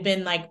might have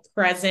been like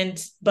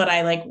present, but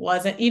I like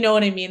wasn't, you know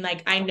what I mean?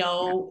 Like I Yeah.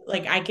 know,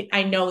 like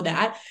I know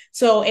that.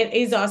 So it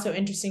is also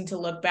interesting to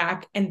look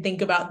back and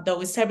think about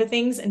those type of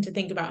things and to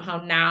think about how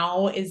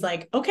now is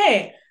like,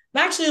 okay,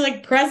 I'm actually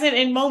like present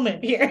in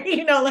moment here,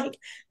 like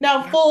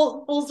now Yeah.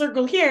 full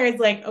circle here is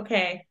like,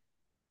 okay,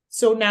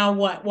 so now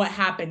what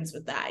happens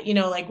with that?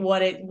 Like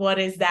what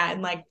is that?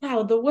 And like,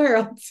 wow, the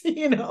world,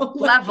 like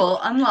Level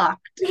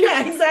unlocked.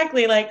 yeah,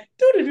 exactly. Like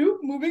do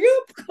moving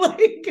up.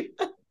 Like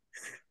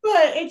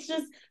but it's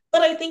just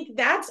but I think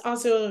that's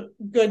also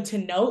good to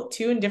note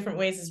too in different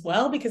ways as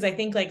well, because I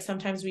think like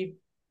sometimes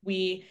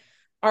we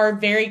are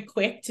very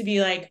quick to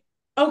be like,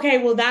 okay,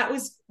 well that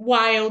was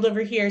wild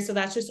over here, so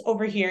that's just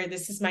over here,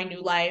 this is my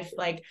new life,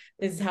 like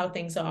this is how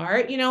things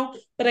are.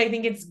 But I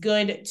think it's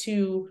good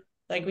to,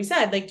 like we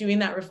said, like doing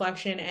that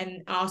reflection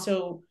and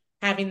also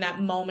having that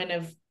moment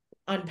of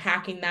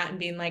unpacking that and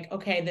being like,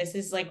 okay, this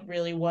is like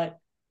really what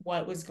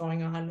was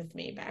going on with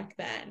me back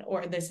then,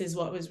 or this is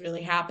what was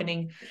really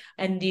happening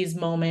in these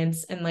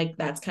moments, and like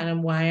that's kind of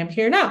why I'm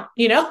here now,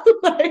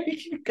 like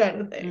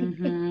kind of thing.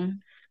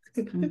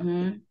 Mm-hmm.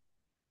 Mm-hmm.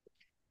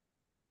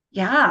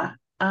 Yeah.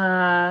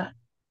 Uh,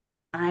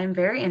 I'm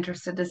very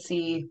interested to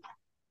see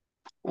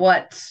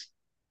what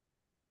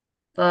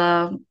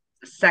the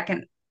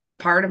second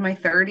part of my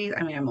 30s.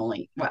 I mean, I'm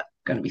only what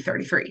going to be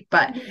 33,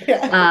 but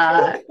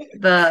Yeah.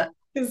 the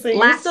So you're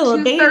last still a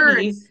two baby.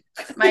 thirds,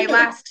 my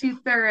last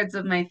 2/3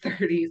 of my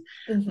 30s,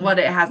 what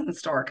Hmm. it has in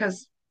store.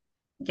 Because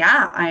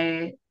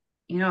yeah,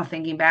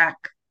 thinking back,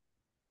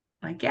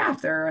 like yeah,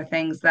 if there are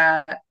things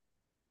that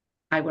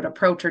I would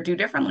approach or do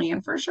differently,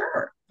 and for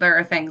sure there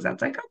are things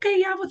that's like okay,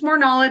 yeah, with more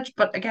knowledge,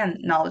 but again,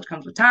 knowledge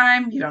comes with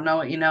time. You don't know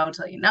what you know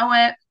until you know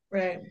it,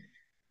 Right.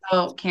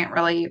 so can't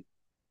really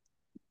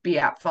be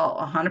at fault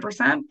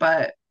 100%,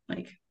 but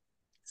like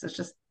it's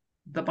just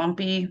the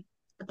bumpy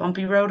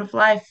road of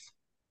life.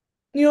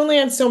 You only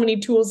have so many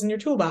tools in your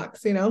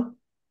toolbox,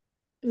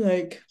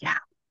 like Yeah,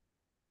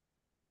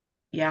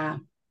 yeah.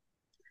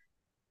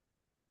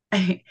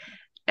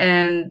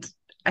 And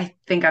I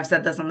think I've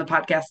said this on the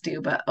podcast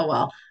too, but oh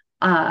well.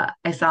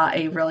 I saw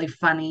a really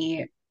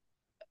funny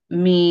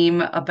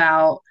meme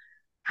about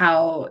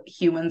how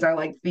humans are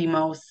like they're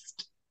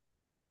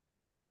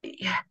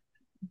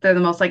the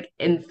most like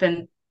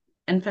infantili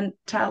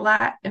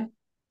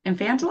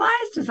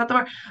infantilized, is that the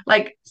word,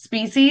 like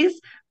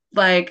species,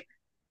 like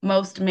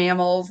most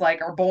mammals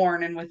like are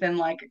born and within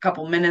like a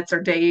couple minutes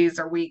or days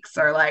or weeks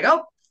are like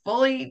oh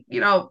fully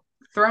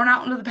thrown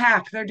out into the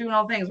pack, they're doing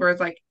all things, whereas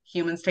like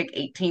humans take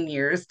 18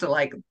 years to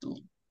like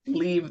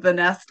leave the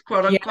nest,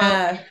 quote unquote.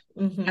 yeah.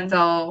 And Hmm.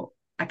 so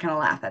I kind of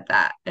laugh at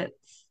that.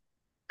 It's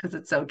because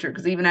it's so true,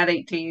 because even at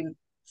 18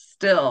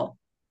 still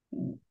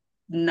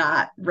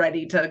not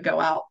ready to go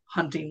out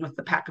hunting with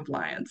the pack of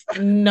lions.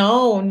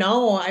 No,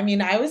 no. I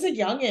mean, I was a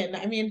youngin.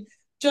 I mean,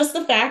 just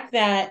the fact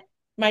that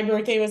my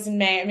birthday was in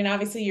May. I mean,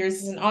 obviously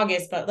yours is in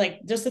August, but like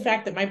just the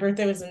fact that my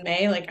birthday was in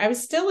May, like I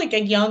was still like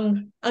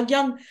Yeah.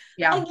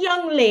 a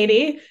young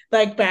lady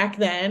like back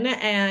then.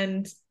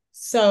 And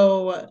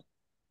so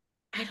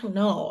I don't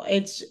know.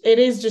 It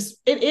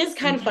is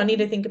kind of funny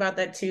to Mhm. think about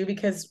that too,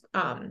 because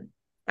I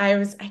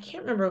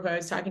can't remember who I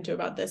was talking to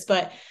about this,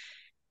 but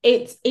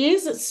it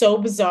is so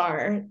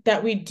bizarre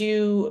that we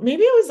do.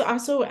 Maybe it was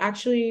also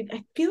actually,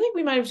 I feel like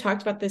we might have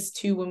talked about this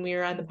too when we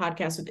were on the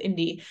podcast with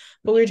Indy,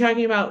 but we were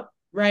talking about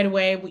right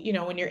away,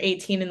 when you're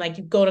 18 and like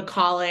you go to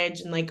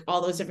college and like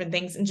all those different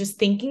things, and just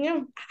thinking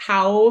of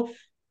how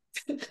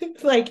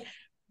like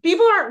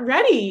people aren't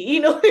ready,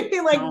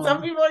 like some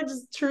No. people are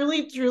just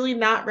truly, truly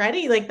not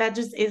ready. Like that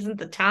just isn't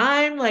the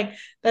time. Like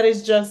that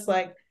is just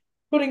like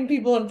putting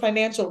people in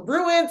financial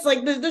ruins.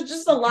 Like there's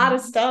just a lot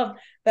of Mhm. stuff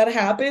that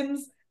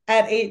happens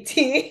at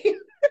 18.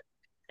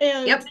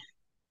 And Yep.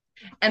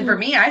 And for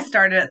me, I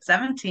started at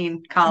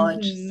 17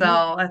 college. mhm,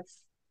 So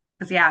that's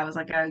because, yeah, I was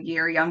like a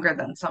year younger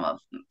than some of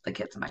the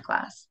kids in my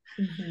class.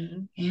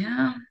 mhm.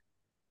 Yeah.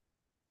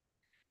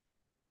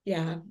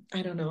 Yeah,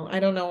 I don't know. I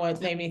don't know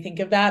what made me think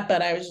of that,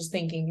 but I was just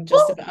thinking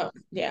just Well, about,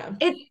 yeah.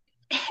 it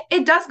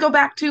it does go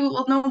back to,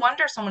 well, no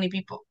wonder so many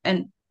people,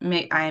 and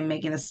I am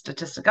making a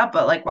statistic up,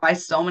 but like why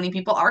so many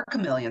people are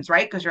chameleons,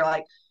 right? Because you're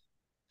like,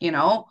 you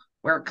know,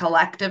 we're a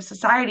collective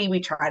society. We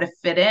try to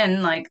fit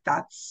in. Like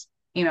that's,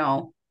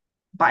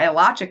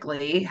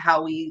 biologically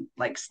how we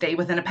like stay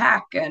within a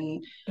pack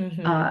and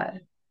Mm-hmm. uh,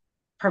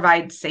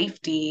 provide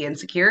safety and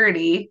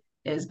security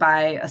is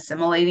by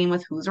assimilating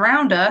with who's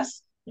around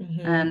us.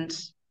 Mm-hmm.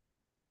 And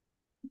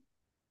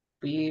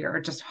we are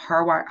just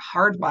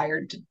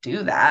hardwired to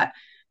do that.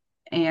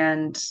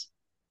 And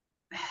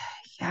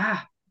yeah,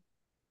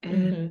 it,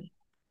 Mm-hmm.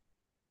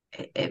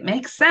 it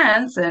makes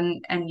sense.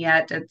 And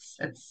yet it's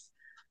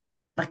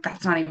like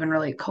that's not even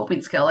really a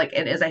coping skill. Like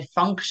it is a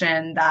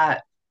function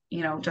that,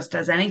 just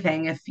as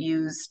anything, if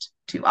used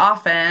too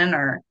often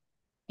or,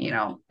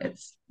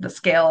 it's the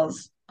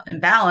scales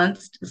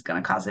imbalanced is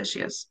going to cause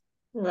issues.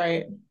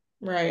 Right.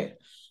 Right.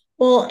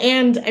 Well,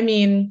 and I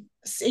mean,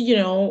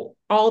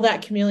 all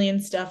that chameleon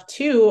stuff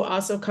too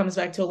also comes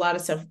back to a lot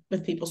of stuff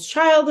with people's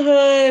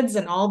childhoods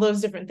and all those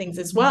different things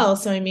as Mhm. well.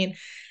 So, I mean,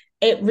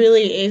 it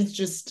really is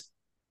just,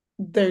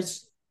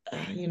 there's,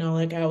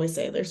 like I always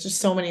say, there's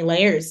just so many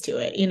layers to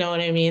it. You know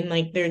what I mean?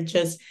 Like, they're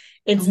just,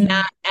 So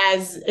many.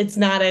 it's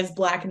not as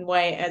black and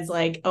white as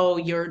like, oh,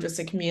 you're just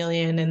a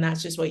chameleon and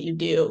that's just what you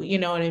do. You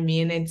know what I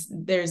mean?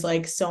 There's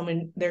like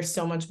there's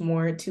so much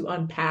more to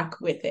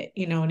unpack with it.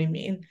 You know what I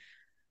mean?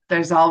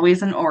 There's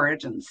always an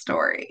origin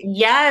story.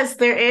 Yes,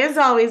 there is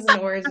always an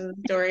origin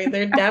story.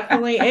 There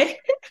definitely is.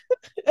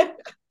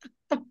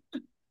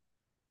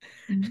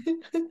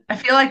 I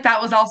feel like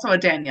that was also a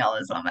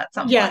Danielleism at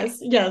some point. Yes,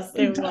 yes,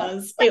 it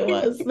was. It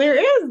was.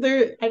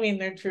 I mean,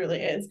 there truly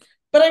is.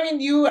 But I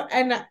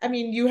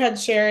mean, you had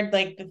shared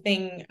like the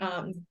thing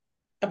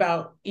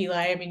about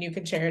Eli. I mean, you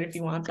can share it if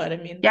you want, but I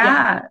mean,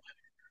 yeah.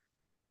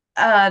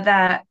 Yeah,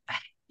 that,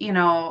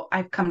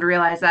 I've come to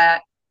realize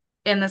that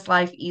in this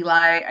life,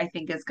 Eli, I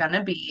think, is going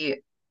to be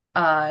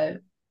uh,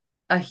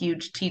 a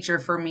huge teacher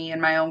for me in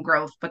my own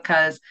growth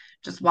because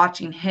just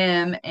watching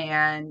him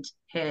and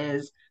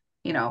his,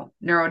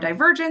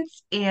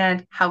 neurodivergence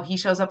and how he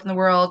shows up in the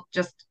world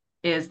just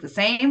is the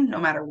same no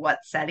matter what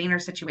setting or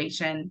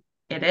situation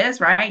it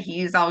is, right?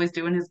 He's always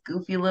doing his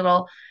goofy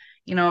little,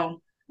 you know,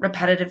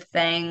 repetitive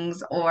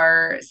things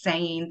or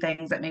saying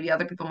things that maybe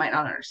other people might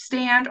not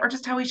understand, or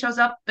just how he shows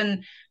up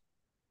and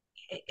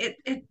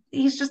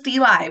he's just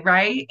Eli,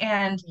 right?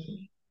 And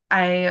Mhm.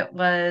 I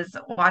was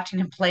watching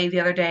him play the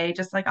other day,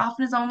 just like off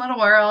in his own little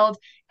world,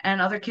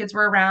 and other kids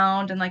were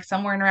around, and like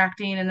some were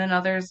interacting, and then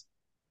others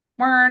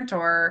weren't,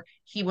 or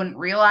he wouldn't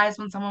realize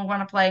when someone would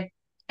want to play.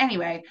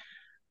 Anyway,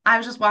 I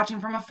was just watching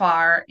from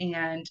afar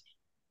and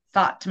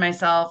thought to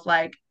myself,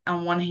 like,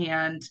 on one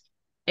hand,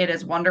 it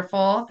is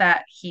wonderful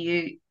that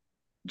he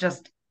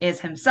just is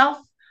himself.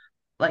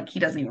 Like, he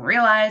doesn't even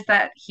realize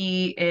that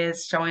he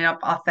is showing up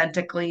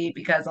authentically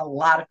because a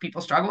lot of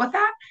people struggle with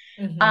that.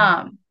 Mhm.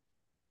 Um,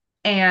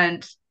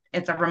 and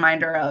it's a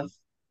reminder of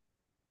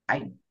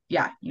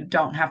yeah, you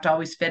don't have to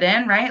always fit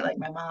in, right? Like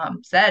my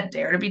mom said,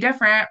 dare to be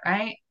different,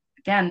 right?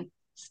 Again,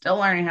 still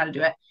learning how to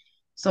do it.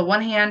 So,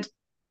 one hand,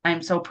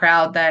 I'm so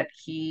proud that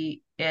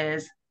he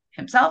is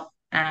himself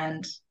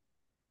and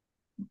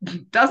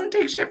doesn't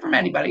take shit from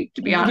anybody,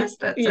 to be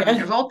honest, at 7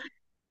 years Yeah. old.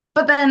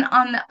 But then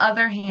on the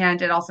other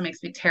hand, it also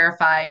makes me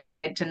terrified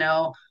to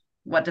know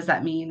what does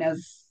that mean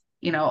as,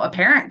 a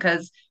parent?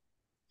 Because,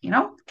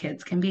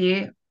 kids can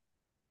be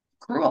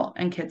cruel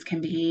and kids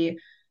can be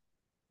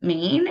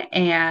mean.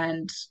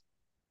 And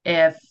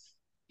if,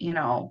 you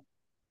know,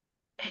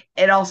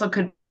 it also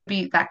could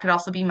be that could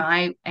also be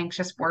my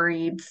anxious,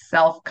 worried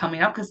self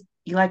coming up because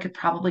Eli could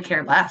probably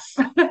care less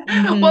what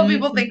Hmm.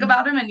 people think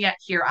about him. And yet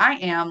here I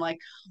am like,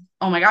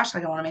 oh my gosh,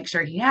 like I want to make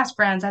sure he has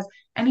friends.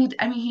 And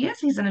I mean,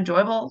 he's an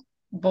enjoyable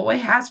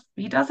boy,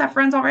 he does have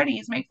friends already.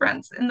 He's made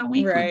friends in the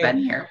week we've Right. been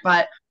here.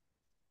 But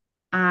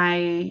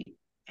I,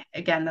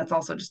 again, that's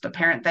also just a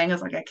parent thing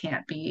is like, I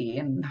can't be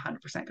in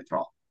 100%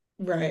 control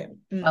Right.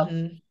 of,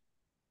 Hmm.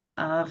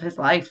 of his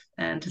life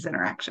and his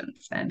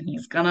interactions. And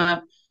he's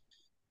gonna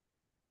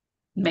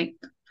make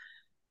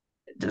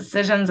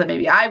decisions that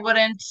maybe I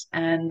wouldn't,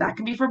 and that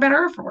can be for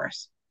better or for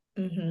worse.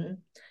 Hmm.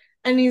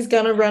 And he's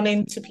gonna run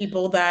into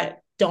people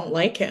that don't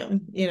like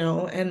him,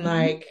 and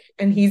Mm-hmm.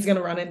 and he's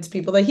gonna run into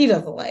people that he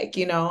doesn't like,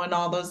 and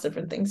all those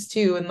different things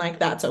too. And like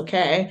that's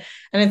okay.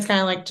 And it's kind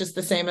of like just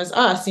the same as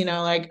us,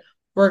 like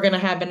we're gonna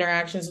have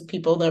interactions with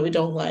people that we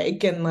don't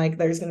like, and like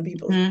there's gonna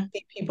Mm-hmm.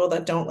 be people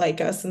that don't like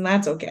us, and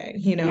that's okay.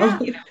 Yeah.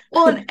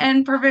 Well,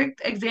 and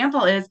perfect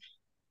example is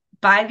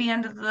by the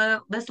end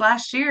of this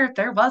last year,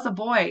 there was a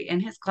boy in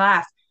his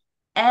class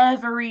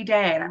every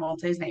day, and I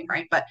won't say his name,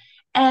 right? But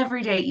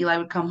every day Eli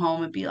would come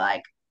home and be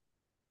like,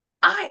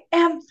 I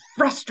am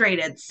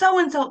frustrated, so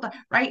and so,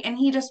 right? And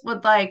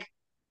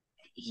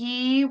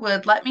he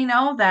would let me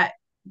know that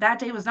that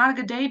day was not a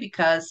good day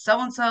because so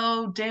and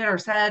so did or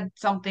said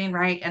something,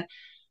 right? And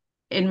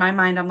in my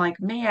mind, I'm like,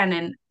 man,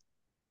 and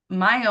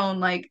my own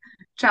like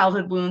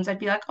childhood wounds, I'd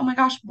be like, oh my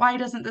gosh, why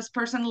doesn't this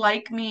person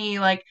like me?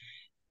 Like,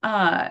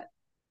 uh,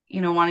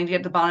 wanting to get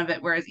to the bottom of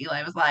it, whereas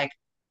Eli was like,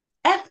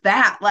 F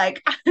that,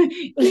 like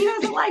he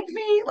doesn't like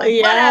me, like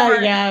Yeah,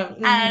 whatever. yeah.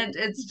 And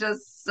it's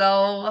just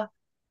so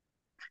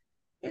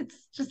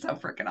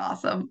freaking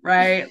awesome,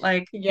 right?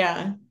 Like,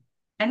 Yeah.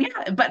 and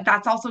yeah, but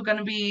that's also going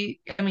to be,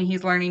 I mean,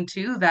 he's learning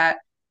too that,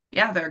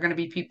 yeah, there are going to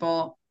be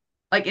people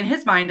like in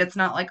his mind, it's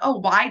not like, oh,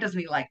 why doesn't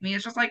he like me?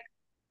 It's just like,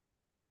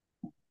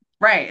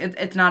 right.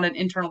 It's not an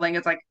internal thing.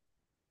 It's like,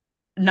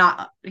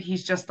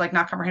 he's just like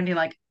not comprehending,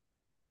 like,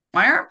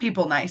 why aren't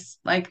people nice?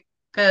 Like,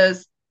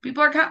 because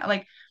people are kind of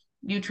like,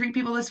 you treat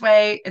people this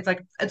way. It's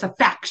like, it's a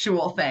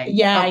factual thing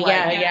Yeah, of like,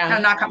 yeah, kind yeah.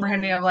 of not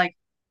comprehending of like,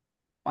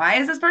 why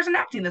is this person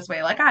acting this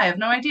way? Like, I have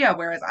no idea.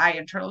 Whereas I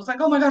internally was like,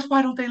 oh my gosh,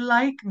 why don't they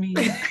like me?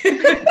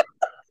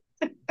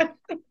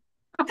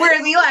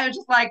 Whereas Eli was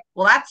just like,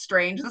 well, that's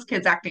strange. This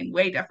kid's acting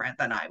way different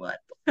than I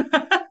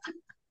would.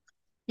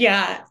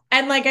 Yeah.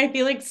 And like I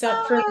feel like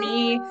so for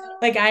me,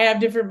 like I have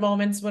different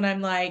moments when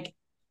I'm like,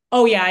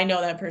 oh yeah, I know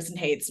that person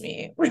hates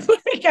me.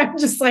 Like I'm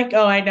just like,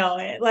 oh, I know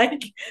it.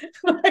 Like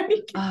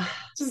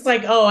just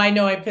like, oh, I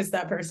know I pissed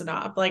that person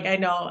off. Like I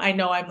know I'm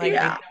like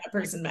Yeah. making that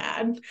person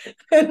mad.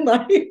 And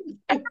like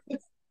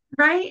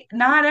Right.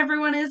 Not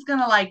everyone is going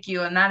to like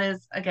you. And that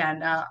is,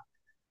 again,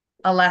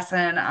 a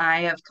lesson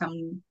I've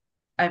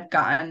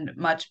gotten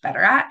much better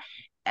at.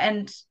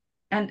 And,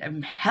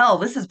 and hell,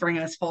 this is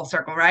bringing us full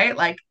circle, right?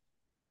 Like,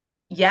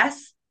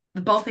 yes,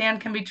 both and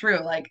can be true.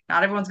 Like,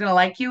 not everyone's going to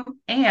like you.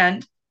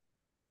 And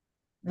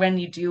when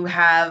you do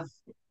have,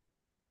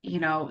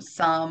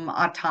 some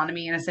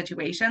autonomy in a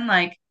situation,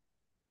 like,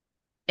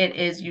 it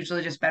is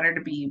usually just better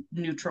to be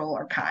neutral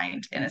or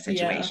kind in a yeah.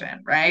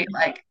 situation, right?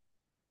 Like,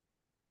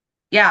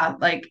 yeah,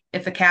 like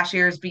if the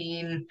cashier is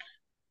being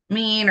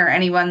mean or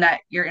anyone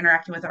that you're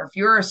interacting with, or if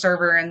you're a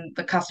server and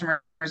the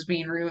customer is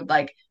being rude,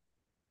 like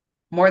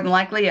more than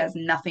likely it has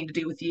nothing to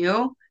do with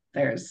you.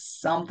 There's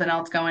something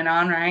else going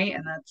on, right?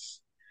 And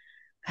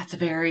that's a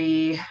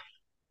very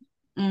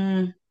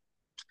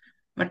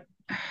but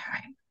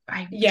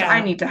I Yeah.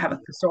 need to have a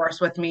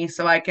thesaurus with me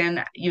so I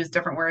can use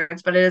different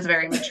words, but it is a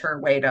very mature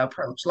way to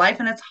approach life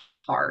and it's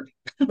hard.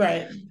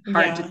 Right.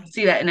 Hard to Yeah.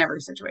 see that in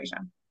every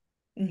situation.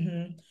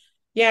 Mm-hmm.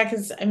 Yeah,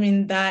 because I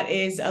mean, that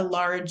is a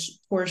large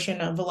portion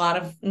of a lot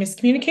of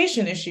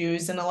miscommunication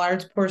issues and a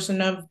large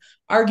portion of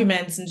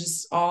arguments and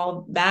just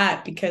all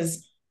that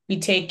because we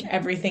take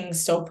everything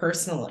so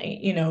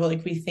personally,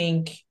 like we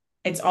think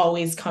it's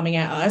always coming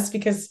at us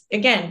because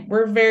again,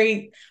 we're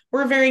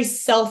very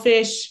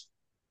selfish,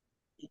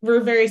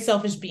 we're a very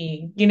selfish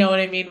being, you know what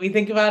I mean? We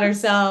think about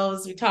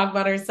ourselves, we talk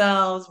about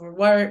ourselves,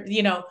 we're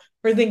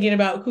thinking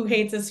about who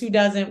hates us, who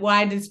doesn't,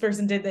 why this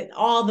person did that,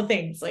 all the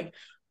things like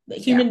Yeah.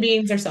 human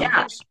beings are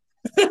Yeah. selfish.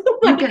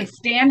 You can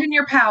stand in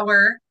your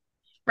power,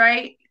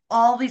 right?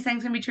 All these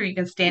things can be true. You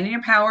can stand in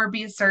your power,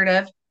 be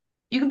assertive.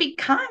 You can be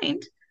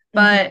kind, Mhm.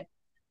 but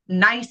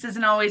nice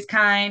isn't always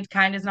kind.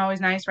 Kind isn't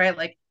always nice, right?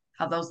 Like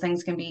how those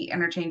things can be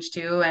interchanged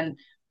too. And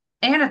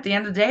at the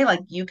end of the day,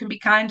 like you can be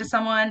kind to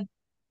someone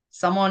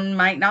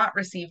might not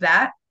receive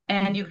that.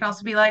 And you can Mhm.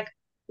 also be like,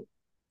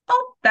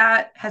 oh,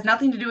 that has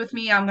nothing to do with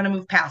me. I'm gonna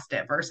move past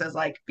it versus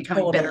like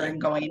becoming bitter Totally.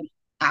 and going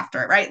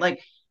after it, right?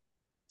 Like,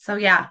 so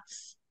yeah,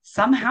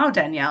 somehow,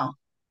 Danielle,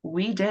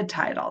 we did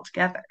tie it all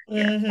together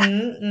here. Do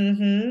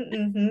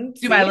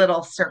my See?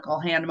 little circle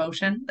hand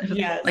motion, like a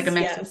Yes,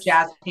 mix of yes.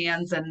 jazz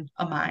hands and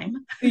a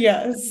mime.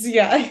 Yes,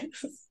 yeah.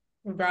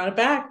 We brought it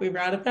back. We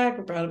brought it back.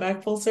 We brought it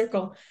back full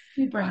circle.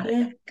 We brought it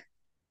Yeah. back.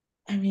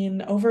 I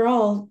mean,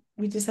 overall,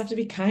 we just have to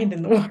be kind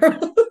in the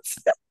world.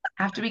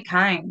 Have to be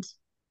kind.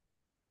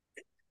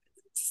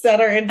 Set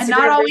our And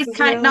Instagram versus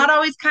not real.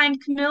 always kind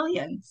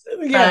chameleons,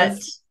 but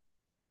Yes.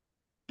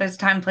 there's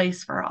time,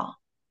 place for all.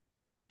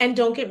 And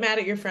don't get mad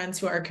at your friends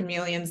who are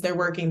chameleons. They're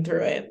working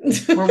through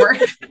We're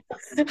working.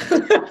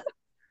 it.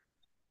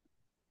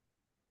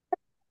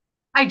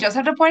 I just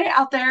have to point it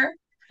out there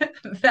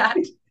that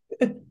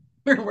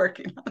we're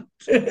working on.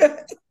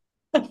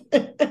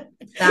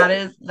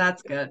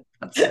 That's good.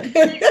 That's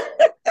good.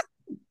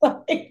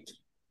 Like,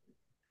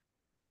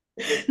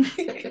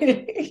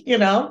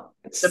 The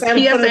just had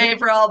to put PSA it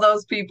for all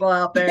those people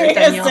out there.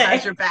 Danielle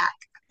has your PSA. back.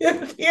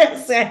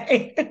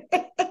 PSA.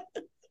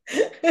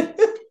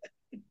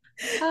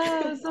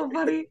 Oh, so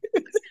funny.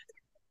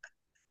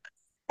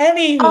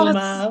 Oh,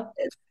 Anywho,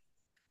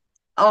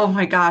 oh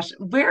my gosh.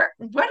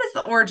 What is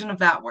the origin of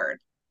that word?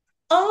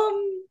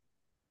 um,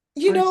 Or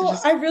is it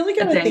just I really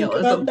a gotta think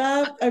about Danielism?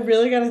 that. I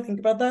really gotta think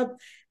about that.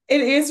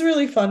 It is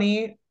really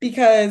funny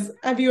because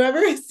have you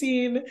ever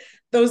seen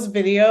those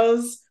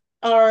videos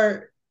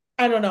or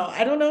I don't know.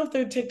 I don't know if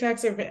they're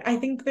TikToks or I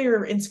think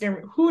they're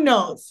Instagram. Who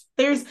knows?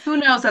 Who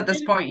knows at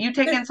this point? You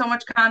take in so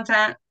much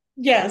content,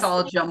 it's Yes,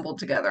 all jumbled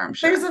together, I'm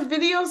there's sure. a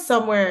video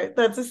somewhere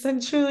that's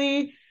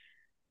essentially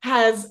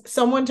has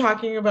someone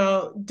talking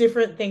about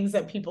different things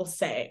that people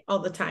say all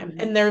the time.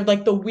 Mhm. And they're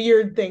like the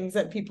weird things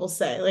that people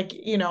say. Like,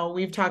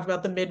 we've talked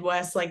about the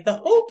Midwest, like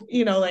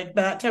like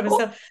that type of Oh,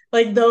 stuff,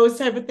 like those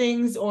type of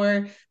things,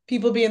 or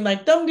people being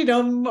like dum de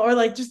dum, or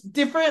like just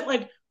different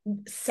like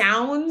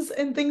sounds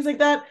and things like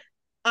that.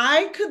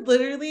 I could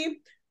literally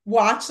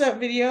watch that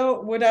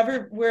video,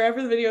 whatever,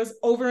 wherever the video is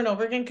over and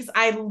over again, because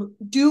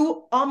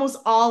do almost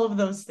all of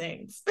those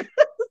things.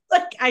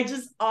 Like I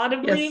just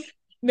audibly Yes.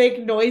 make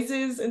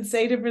noises and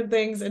say different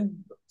things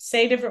and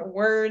say different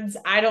words.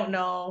 I don't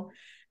know.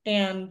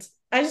 And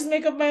I just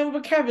make up my own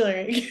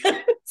vocabulary.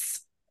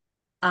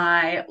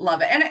 I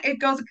love it. And it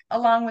goes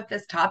along with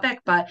this topic,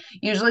 but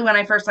usually when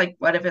I first like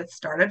what if it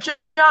start a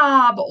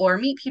job or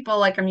meet people,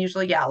 like I'm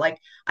usually, yeah, like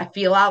I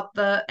feel out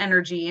the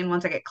energy. And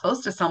once I get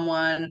close to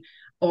someone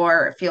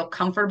or feel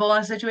comfortable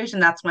in a situation,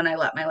 that's when I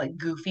let my like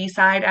goofy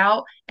side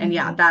out. And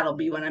yeah, Mhm. that'll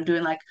be when I'm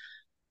doing like,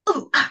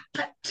 ooh,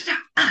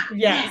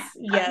 yeah.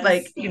 Yes,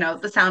 Like, yes.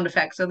 the sound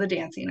effects or the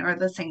dancing or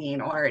the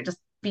singing or just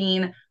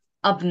being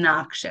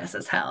obnoxious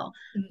as hell.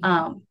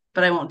 Mhm.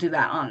 But I won't do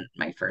that on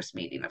my first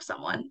meeting of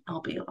someone.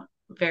 I'll be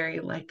very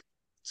like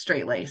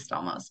straight laced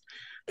almost.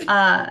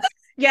 Uh,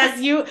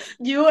 Yes,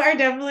 you are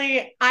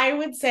definitely, I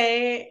would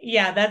say,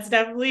 yeah, that's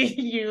definitely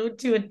you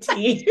to a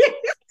T.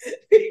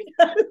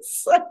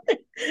 Because, gotta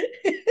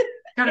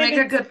and make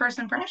a it's good first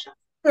impression.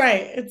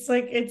 right. It's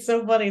like it's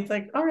so funny. It's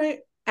like, all right,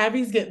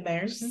 Abby's getting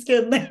there. She's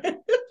getting there.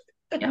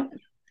 Yep.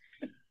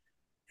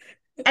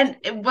 And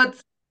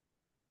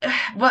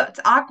what's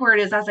awkward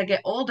is as I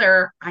get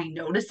older, I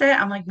notice it.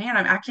 I'm like, man,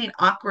 I'm acting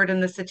awkward in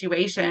this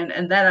situation,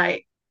 and then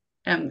I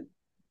am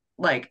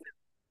like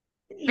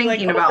You like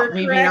thinking about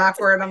me being overcorrect.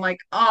 awkward. I'm like,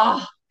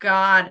 oh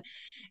God.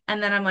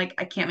 And then I'm like,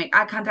 I can't make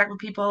eye contact with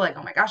people. Like,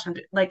 oh my gosh,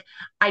 like,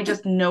 I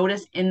just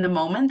notice in the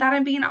moment that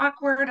I'm being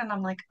awkward, and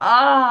I'm like,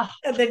 oh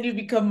And then you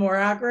become more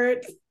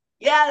awkward.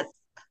 yes,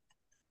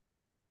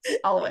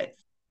 always.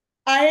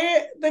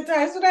 The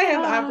times when I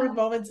have awkward Oh,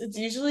 moments, it's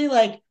usually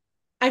like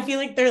I feel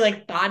like they're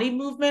like body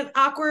movement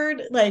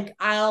awkward. Like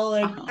I'll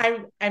like uh-huh.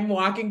 I'm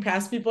walking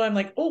past people. I'm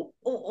like, oh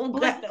Well,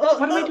 like, God,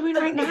 what am I doing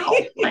right now?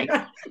 Like,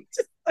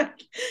 just like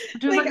I'm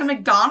doing like like the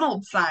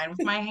McDonald's sign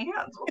with my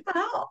hands. What the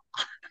hell?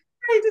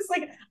 I just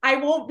like I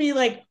won't be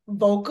like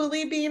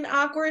vocally being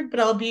awkward, but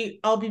I'll be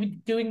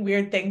doing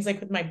weird things like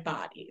with my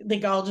body.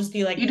 Like I'll just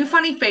be like, You do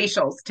funny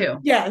facials too.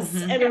 yes,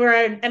 Hmm.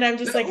 and I'm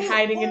just like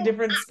hiding in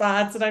different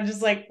spots, and I'm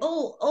just like,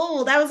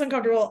 oh, that was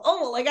uncomfortable.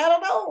 Oh, like I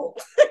don't know,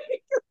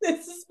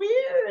 this is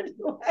weird.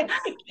 Like,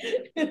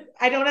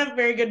 I don't have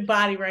very good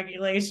body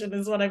regulation,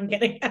 is what I'm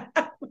getting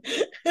at.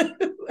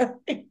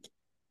 Like,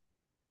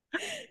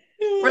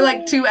 We're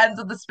like two ends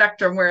of the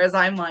spectrum, whereas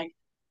I'm like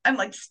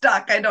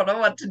stuck. I don't know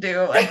what to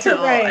do until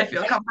I right,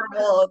 feel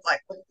comfortable. It's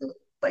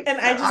like and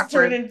I that just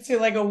turn awkward. into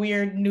like a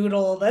weird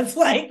noodle that's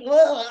like,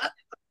 ugh.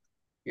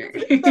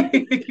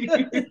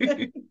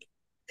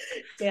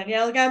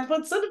 Danielle got to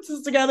put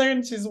sentences together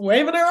and she's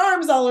waving her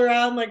arms all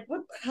around. Like,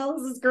 what the hell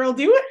is this girl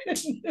doing?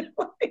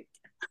 Like,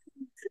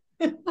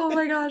 Oh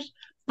my gosh.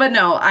 But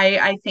no,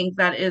 I think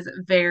that is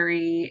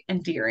very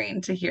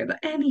endearing to hear that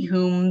any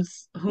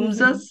mm-hmm.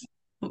 whomsas,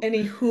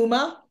 Any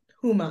huma,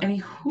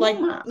 any like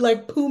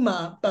whoma.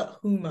 puma,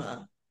 but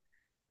huma.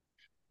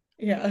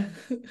 Yeah.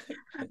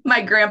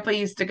 My grandpa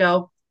used to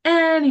go,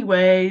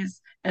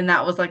 anyways, and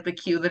that was like the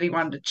cue that he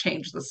wanted to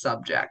change the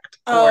subject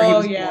or he Oh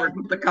was yeah. bored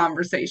with the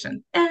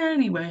conversation.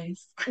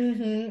 Anyways.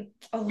 Mm-hmm.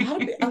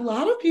 A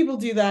lot of people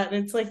do that.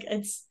 It's like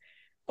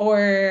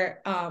or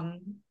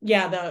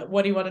yeah, the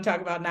what do you want to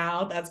talk about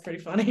now? That's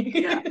pretty Yeah. funny.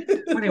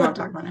 What do you want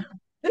to talk about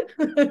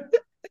now?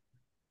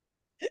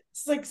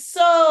 It's like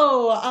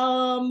so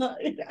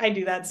I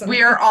do that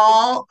We are sometimes.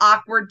 all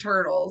awkward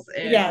turtles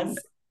in Yes.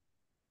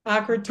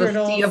 Awkward the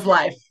sea of turtles,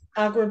 life.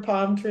 awkward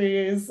palm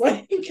trees.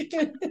 Like,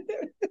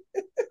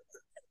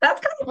 That's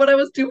kind of what I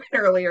was doing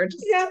earlier,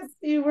 just yes,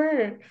 you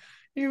were.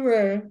 You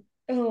were.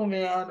 Oh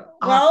man.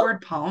 Well,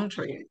 awkward palm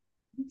tree.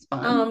 It's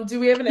fun. do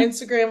we have an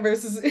Instagram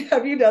versus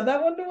have you done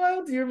that one in a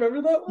while? Do you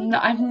remember that one? No,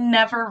 I've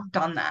never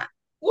done that.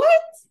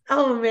 What?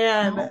 Oh No.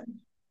 man.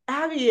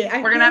 Abby,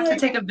 I We're gonna feel have to like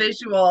take a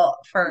visual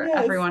for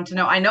yes, everyone to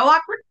know. I know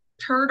awkward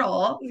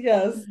turtle.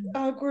 yes,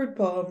 awkward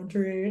palm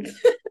tree.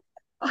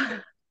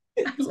 I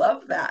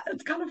love that.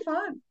 It's kind of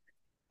fun.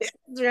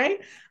 Right?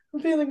 I'm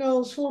feeling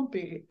all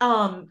slumpy.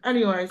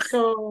 Anyway,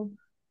 so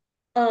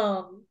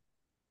um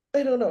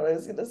I don't know what I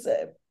was gonna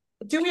say.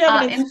 Do we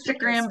have an Instagram?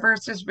 Instagram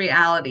versus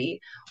reality.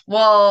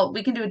 Well,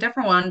 we can do a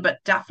different one, but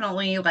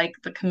definitely like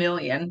the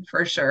chameleon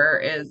for sure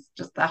is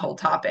just the whole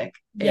topic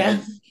Yeah.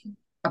 is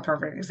a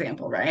perfect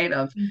example, right?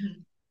 Of,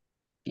 Mhm.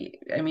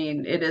 I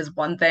mean, it is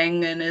one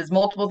thing and is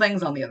multiple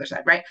things on the other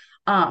side, right?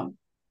 Um,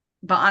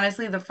 but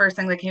honestly, the first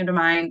thing that came to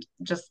mind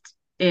just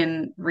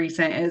in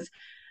recent is,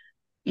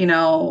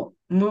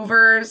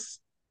 movers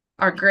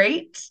are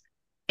great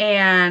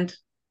and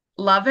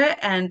love it.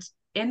 And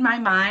in my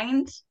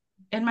mind,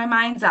 in my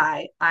mind's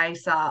eye, I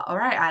saw, all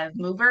right, I have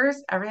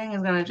movers. Everything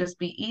is going to just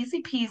be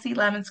easy peasy,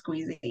 lemon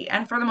squeezy.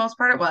 And for the most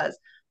part, it was.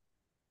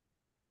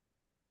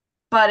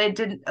 But it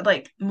didn't,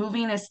 like,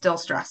 moving is still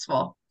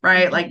stressful,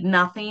 right? Like, Mhm.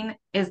 nothing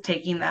is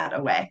taking that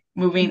away.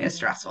 Moving is Mhm.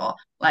 stressful.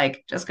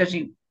 Like, just because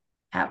you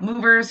have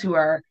movers who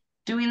are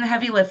doing the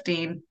heavy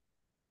lifting,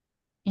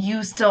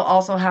 you still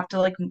also have to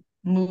like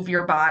move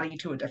your body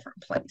to a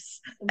different place.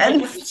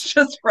 And Yes. it's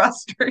just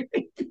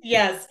frustrating.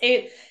 Yes.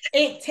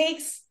 It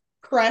takes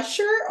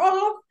pressure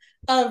off,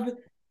 of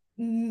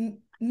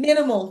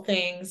minimal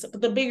things,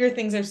 but the bigger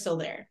things are still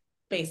there, And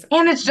basically.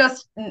 it's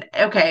just,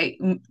 okay,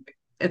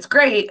 it's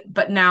great,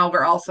 but now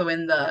we're also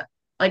in the,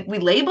 like, we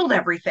labeled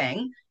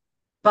everything,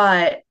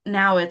 but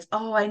now it's,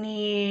 oh, I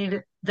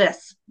need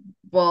this.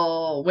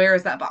 Well, where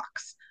is that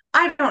box?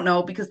 I don't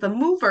know because the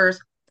movers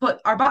put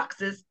our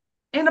boxes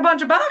in a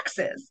bunch of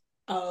boxes.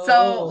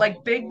 So,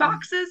 like, big Oh,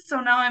 boxes. So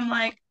now I'm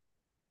like,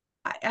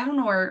 I don't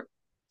know where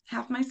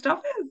half my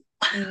stuff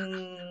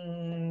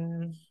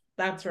is.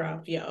 that's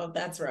rough, yo.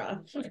 That's rough.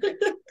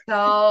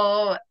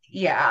 So,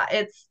 yeah,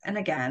 and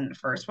again,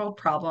 first world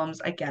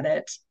problems. I get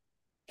it.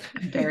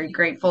 I'm very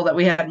grateful that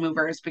we had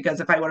movers because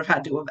if I would have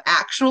had to have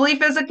actually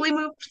physically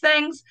moved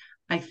things,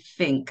 I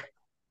think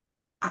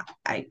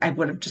I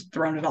would have just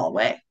thrown it all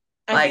away.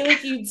 I feel Like,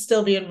 like you'd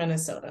still be in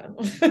Minnesota.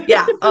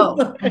 yeah,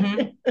 oh,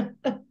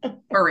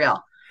 for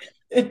real.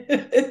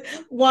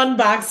 One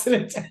box at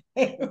a time.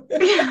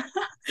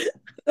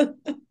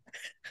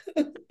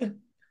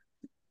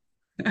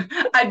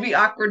 I'd be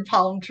awkward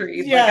palm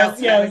trees like Yes,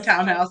 outside my yes.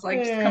 townhouse, like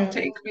just come Yeah.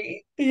 take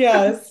me,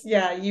 Yes,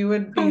 yeah, you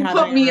would be come put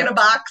having a me in a rough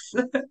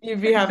time. box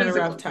You'd be having a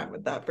rough physically. time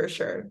with that for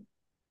sure.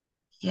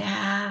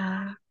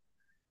 Yeah.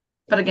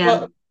 But again,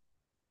 Well,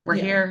 we're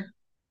yeah. here.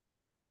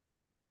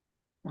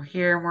 We're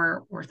here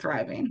and we're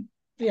thriving.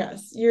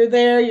 Yes, you're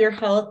there, you're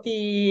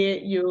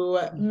healthy, you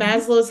Mhm.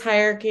 Maslow's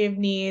hierarchy of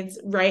needs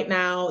right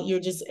now, you're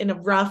just in a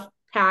rough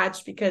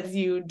patch because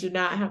you do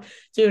not have,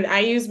 dude, I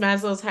use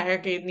Maslow's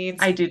hierarchy of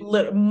needs I do.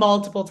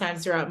 multiple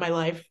times throughout my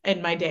life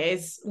and my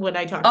days when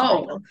I talk to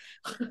Oh,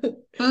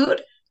 people.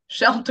 food,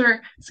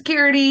 shelter,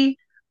 security,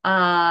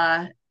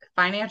 uh,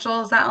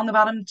 financial, is that on the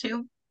bottom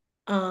too?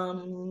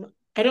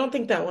 I don't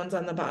think that one's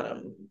on the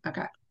bottom.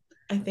 Okay.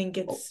 I think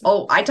Oh, it's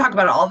oh, I talk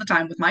about it all the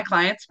time with my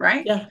clients,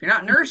 right? yeah. If you're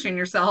not nourishing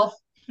yourself,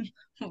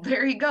 well,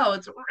 there you go.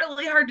 It's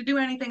really hard to do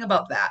anything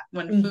above that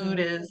when food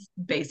Mm-hmm. is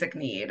basic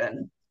need.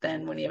 And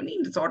then when you have an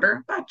eating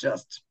disorder, that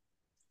just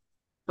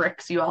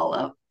bricks you all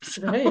up.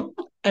 Right. So,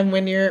 And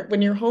when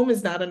your home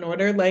is not in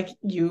order, like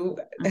you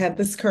at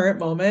this current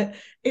moment,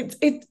 it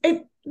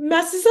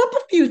messes up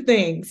a few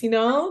things, a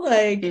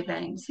like, few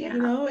things.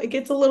 Yeah. it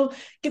gets a little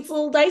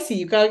dicey.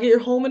 You gotta get your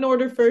home in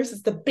order first.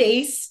 It's the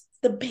base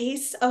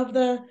of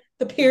the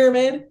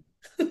pyramid.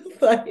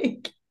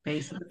 Like,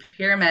 Base of the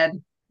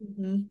pyramid,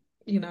 mhm,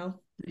 you know,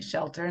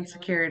 shelter and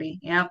security.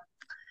 Yep.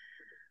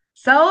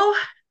 So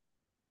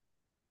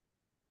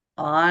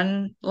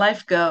on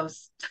life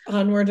goes.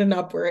 onward and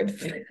upward.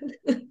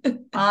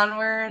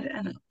 Onward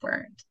and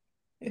upward.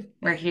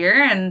 We're here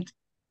and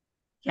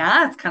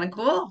yeah, it's kind of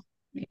cool.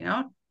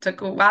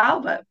 Took a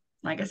while, but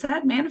like I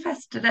said,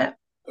 manifested it.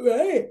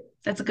 Right.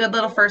 It's a good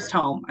little first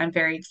home. I'm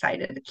very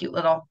excited. A cute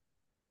little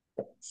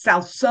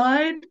South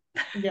Side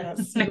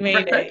Yes, you made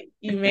neighborhood. it.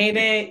 You made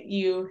it.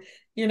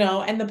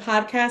 And the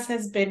podcast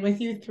has been with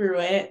you through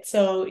it.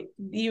 So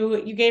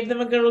you gave them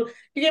you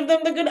gave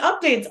them the good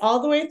updates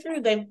all the way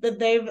through. They've been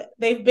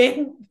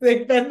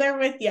there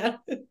with you.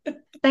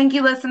 Thank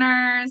you,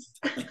 listeners.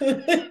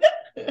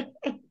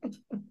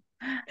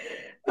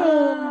 Um,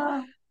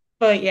 Uh,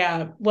 but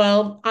yeah,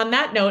 well, on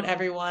that note,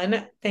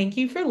 everyone, thank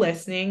you for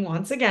listening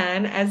once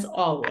again, as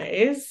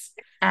always.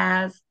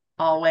 as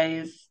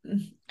always.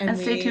 And And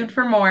stay tuned we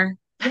for more.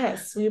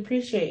 Yes, we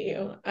appreciate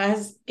you.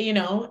 As you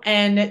know,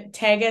 and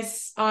tag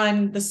us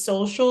on the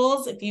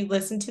socials if you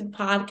listen to the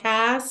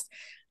podcast.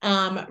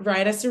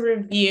 Write us a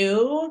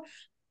review.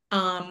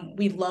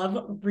 We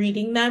love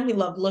reading them. We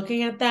love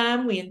looking at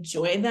them. We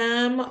enjoy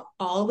them.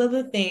 All of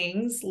the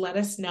things. Let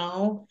us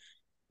know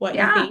what you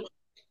Yeah. think.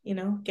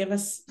 Give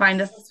us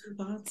Find us your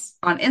thoughts.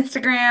 on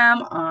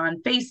Instagram,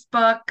 on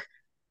Facebook,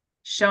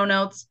 show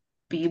notes,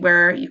 be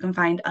where you can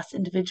find us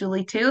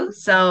individually too.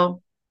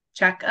 So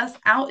check us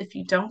out if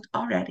you don't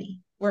already.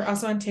 We're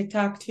also on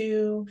TikTok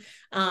too.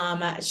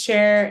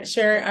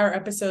 Share our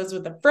episodes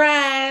with a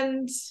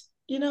friend.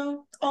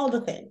 All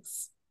the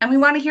things. And we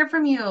want to hear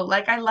from you.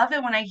 Like, I love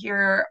it when I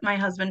hear my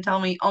husband tell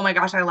me, oh my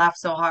gosh, I laughed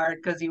so hard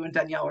because you and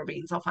Danielle were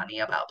being so funny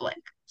about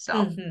Blink.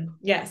 So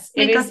Yes,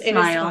 it make is. us It is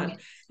smile. fun.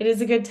 It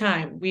is a good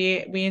time.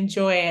 We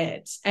enjoy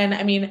it. And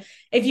I mean,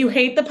 if you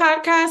hate the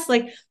podcast,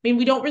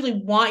 we don't really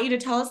want you to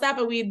tell us that,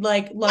 but we'd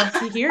love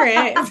to hear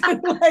it.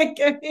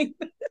 I mean,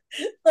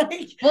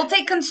 like, We'll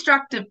take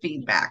constructive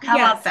feedback. How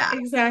about yes, that?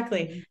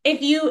 exactly.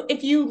 If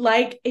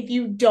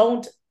you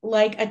don't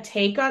like a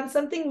take on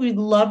something, we'd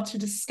love to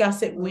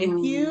discuss it with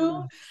you.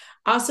 Ooh,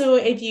 Also,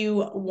 if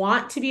you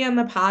want to be on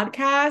the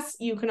podcast,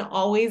 you can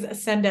always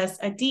send us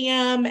a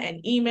DM,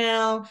 an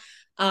email,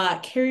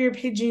 carrier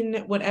pigeon,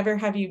 whatever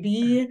have you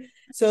be,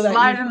 so that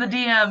slide in the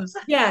DMs.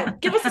 yeah,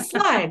 give us a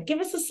slide. Give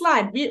us a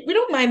slide. We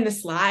don't mind the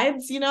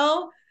slides.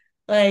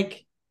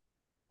 Like,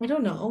 I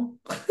don't know.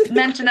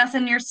 Mention us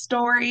in your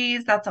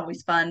stories. That's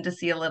always fun to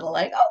see a little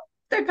like, oh,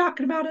 they're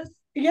talking about us.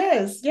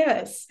 Yes,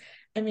 yes.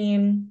 I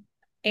mean,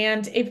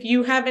 and if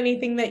you have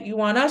anything that you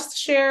want us to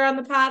share on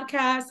the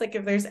podcast, like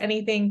if there's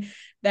anything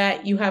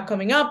that you have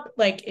coming up,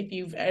 like if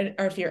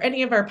you're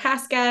any of our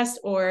past guests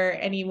or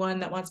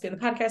anyone that wants to be on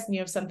the podcast and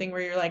you have something where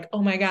you're like,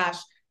 oh my gosh,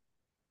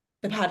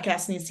 the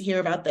podcast needs to hear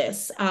about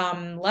this,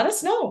 let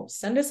us know.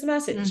 Send us a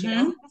message,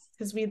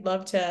 because we'd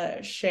love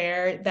to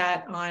share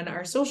that on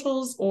our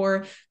socials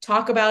or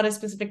talk about a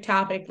specific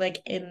topic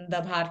like in the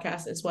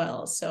podcast as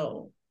well.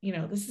 So,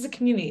 this is a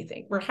community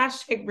thing. We're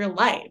hashtag real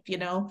life,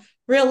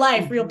 real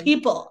life, real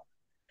people.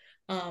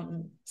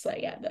 So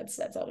yeah, that's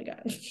all we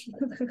got.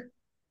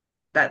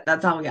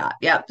 That's all we got.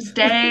 Yep.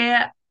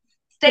 Stay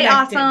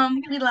Connected.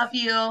 awesome. We love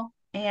you.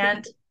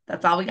 And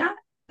that's all we got.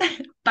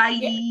 Bye.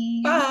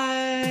 Yeah.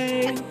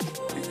 Bye.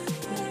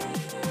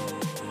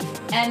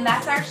 And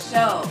that's our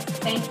show.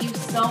 Thank you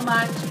so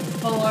much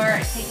for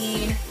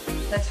taking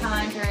the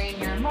time during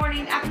your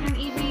morning, afternoon,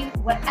 evening,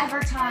 whatever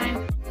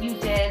time you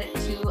did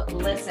to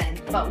listen.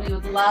 But we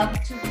would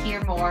love to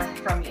hear more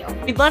from you.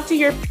 We'd love to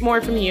hear more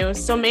from you.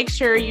 So make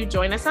sure you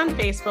join us on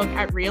Facebook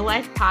at Real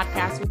Life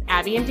Podcast with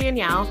Abby and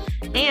Danielle,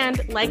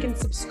 and like and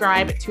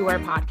subscribe to our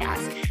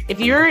podcast. If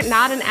you're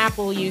not an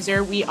Apple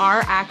user, we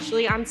are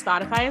actually on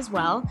Spotify as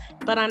well.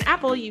 But on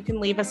Apple, you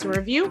can leave us a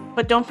review.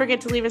 But don't forget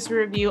to leave us a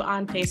review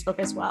on Facebook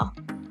as well.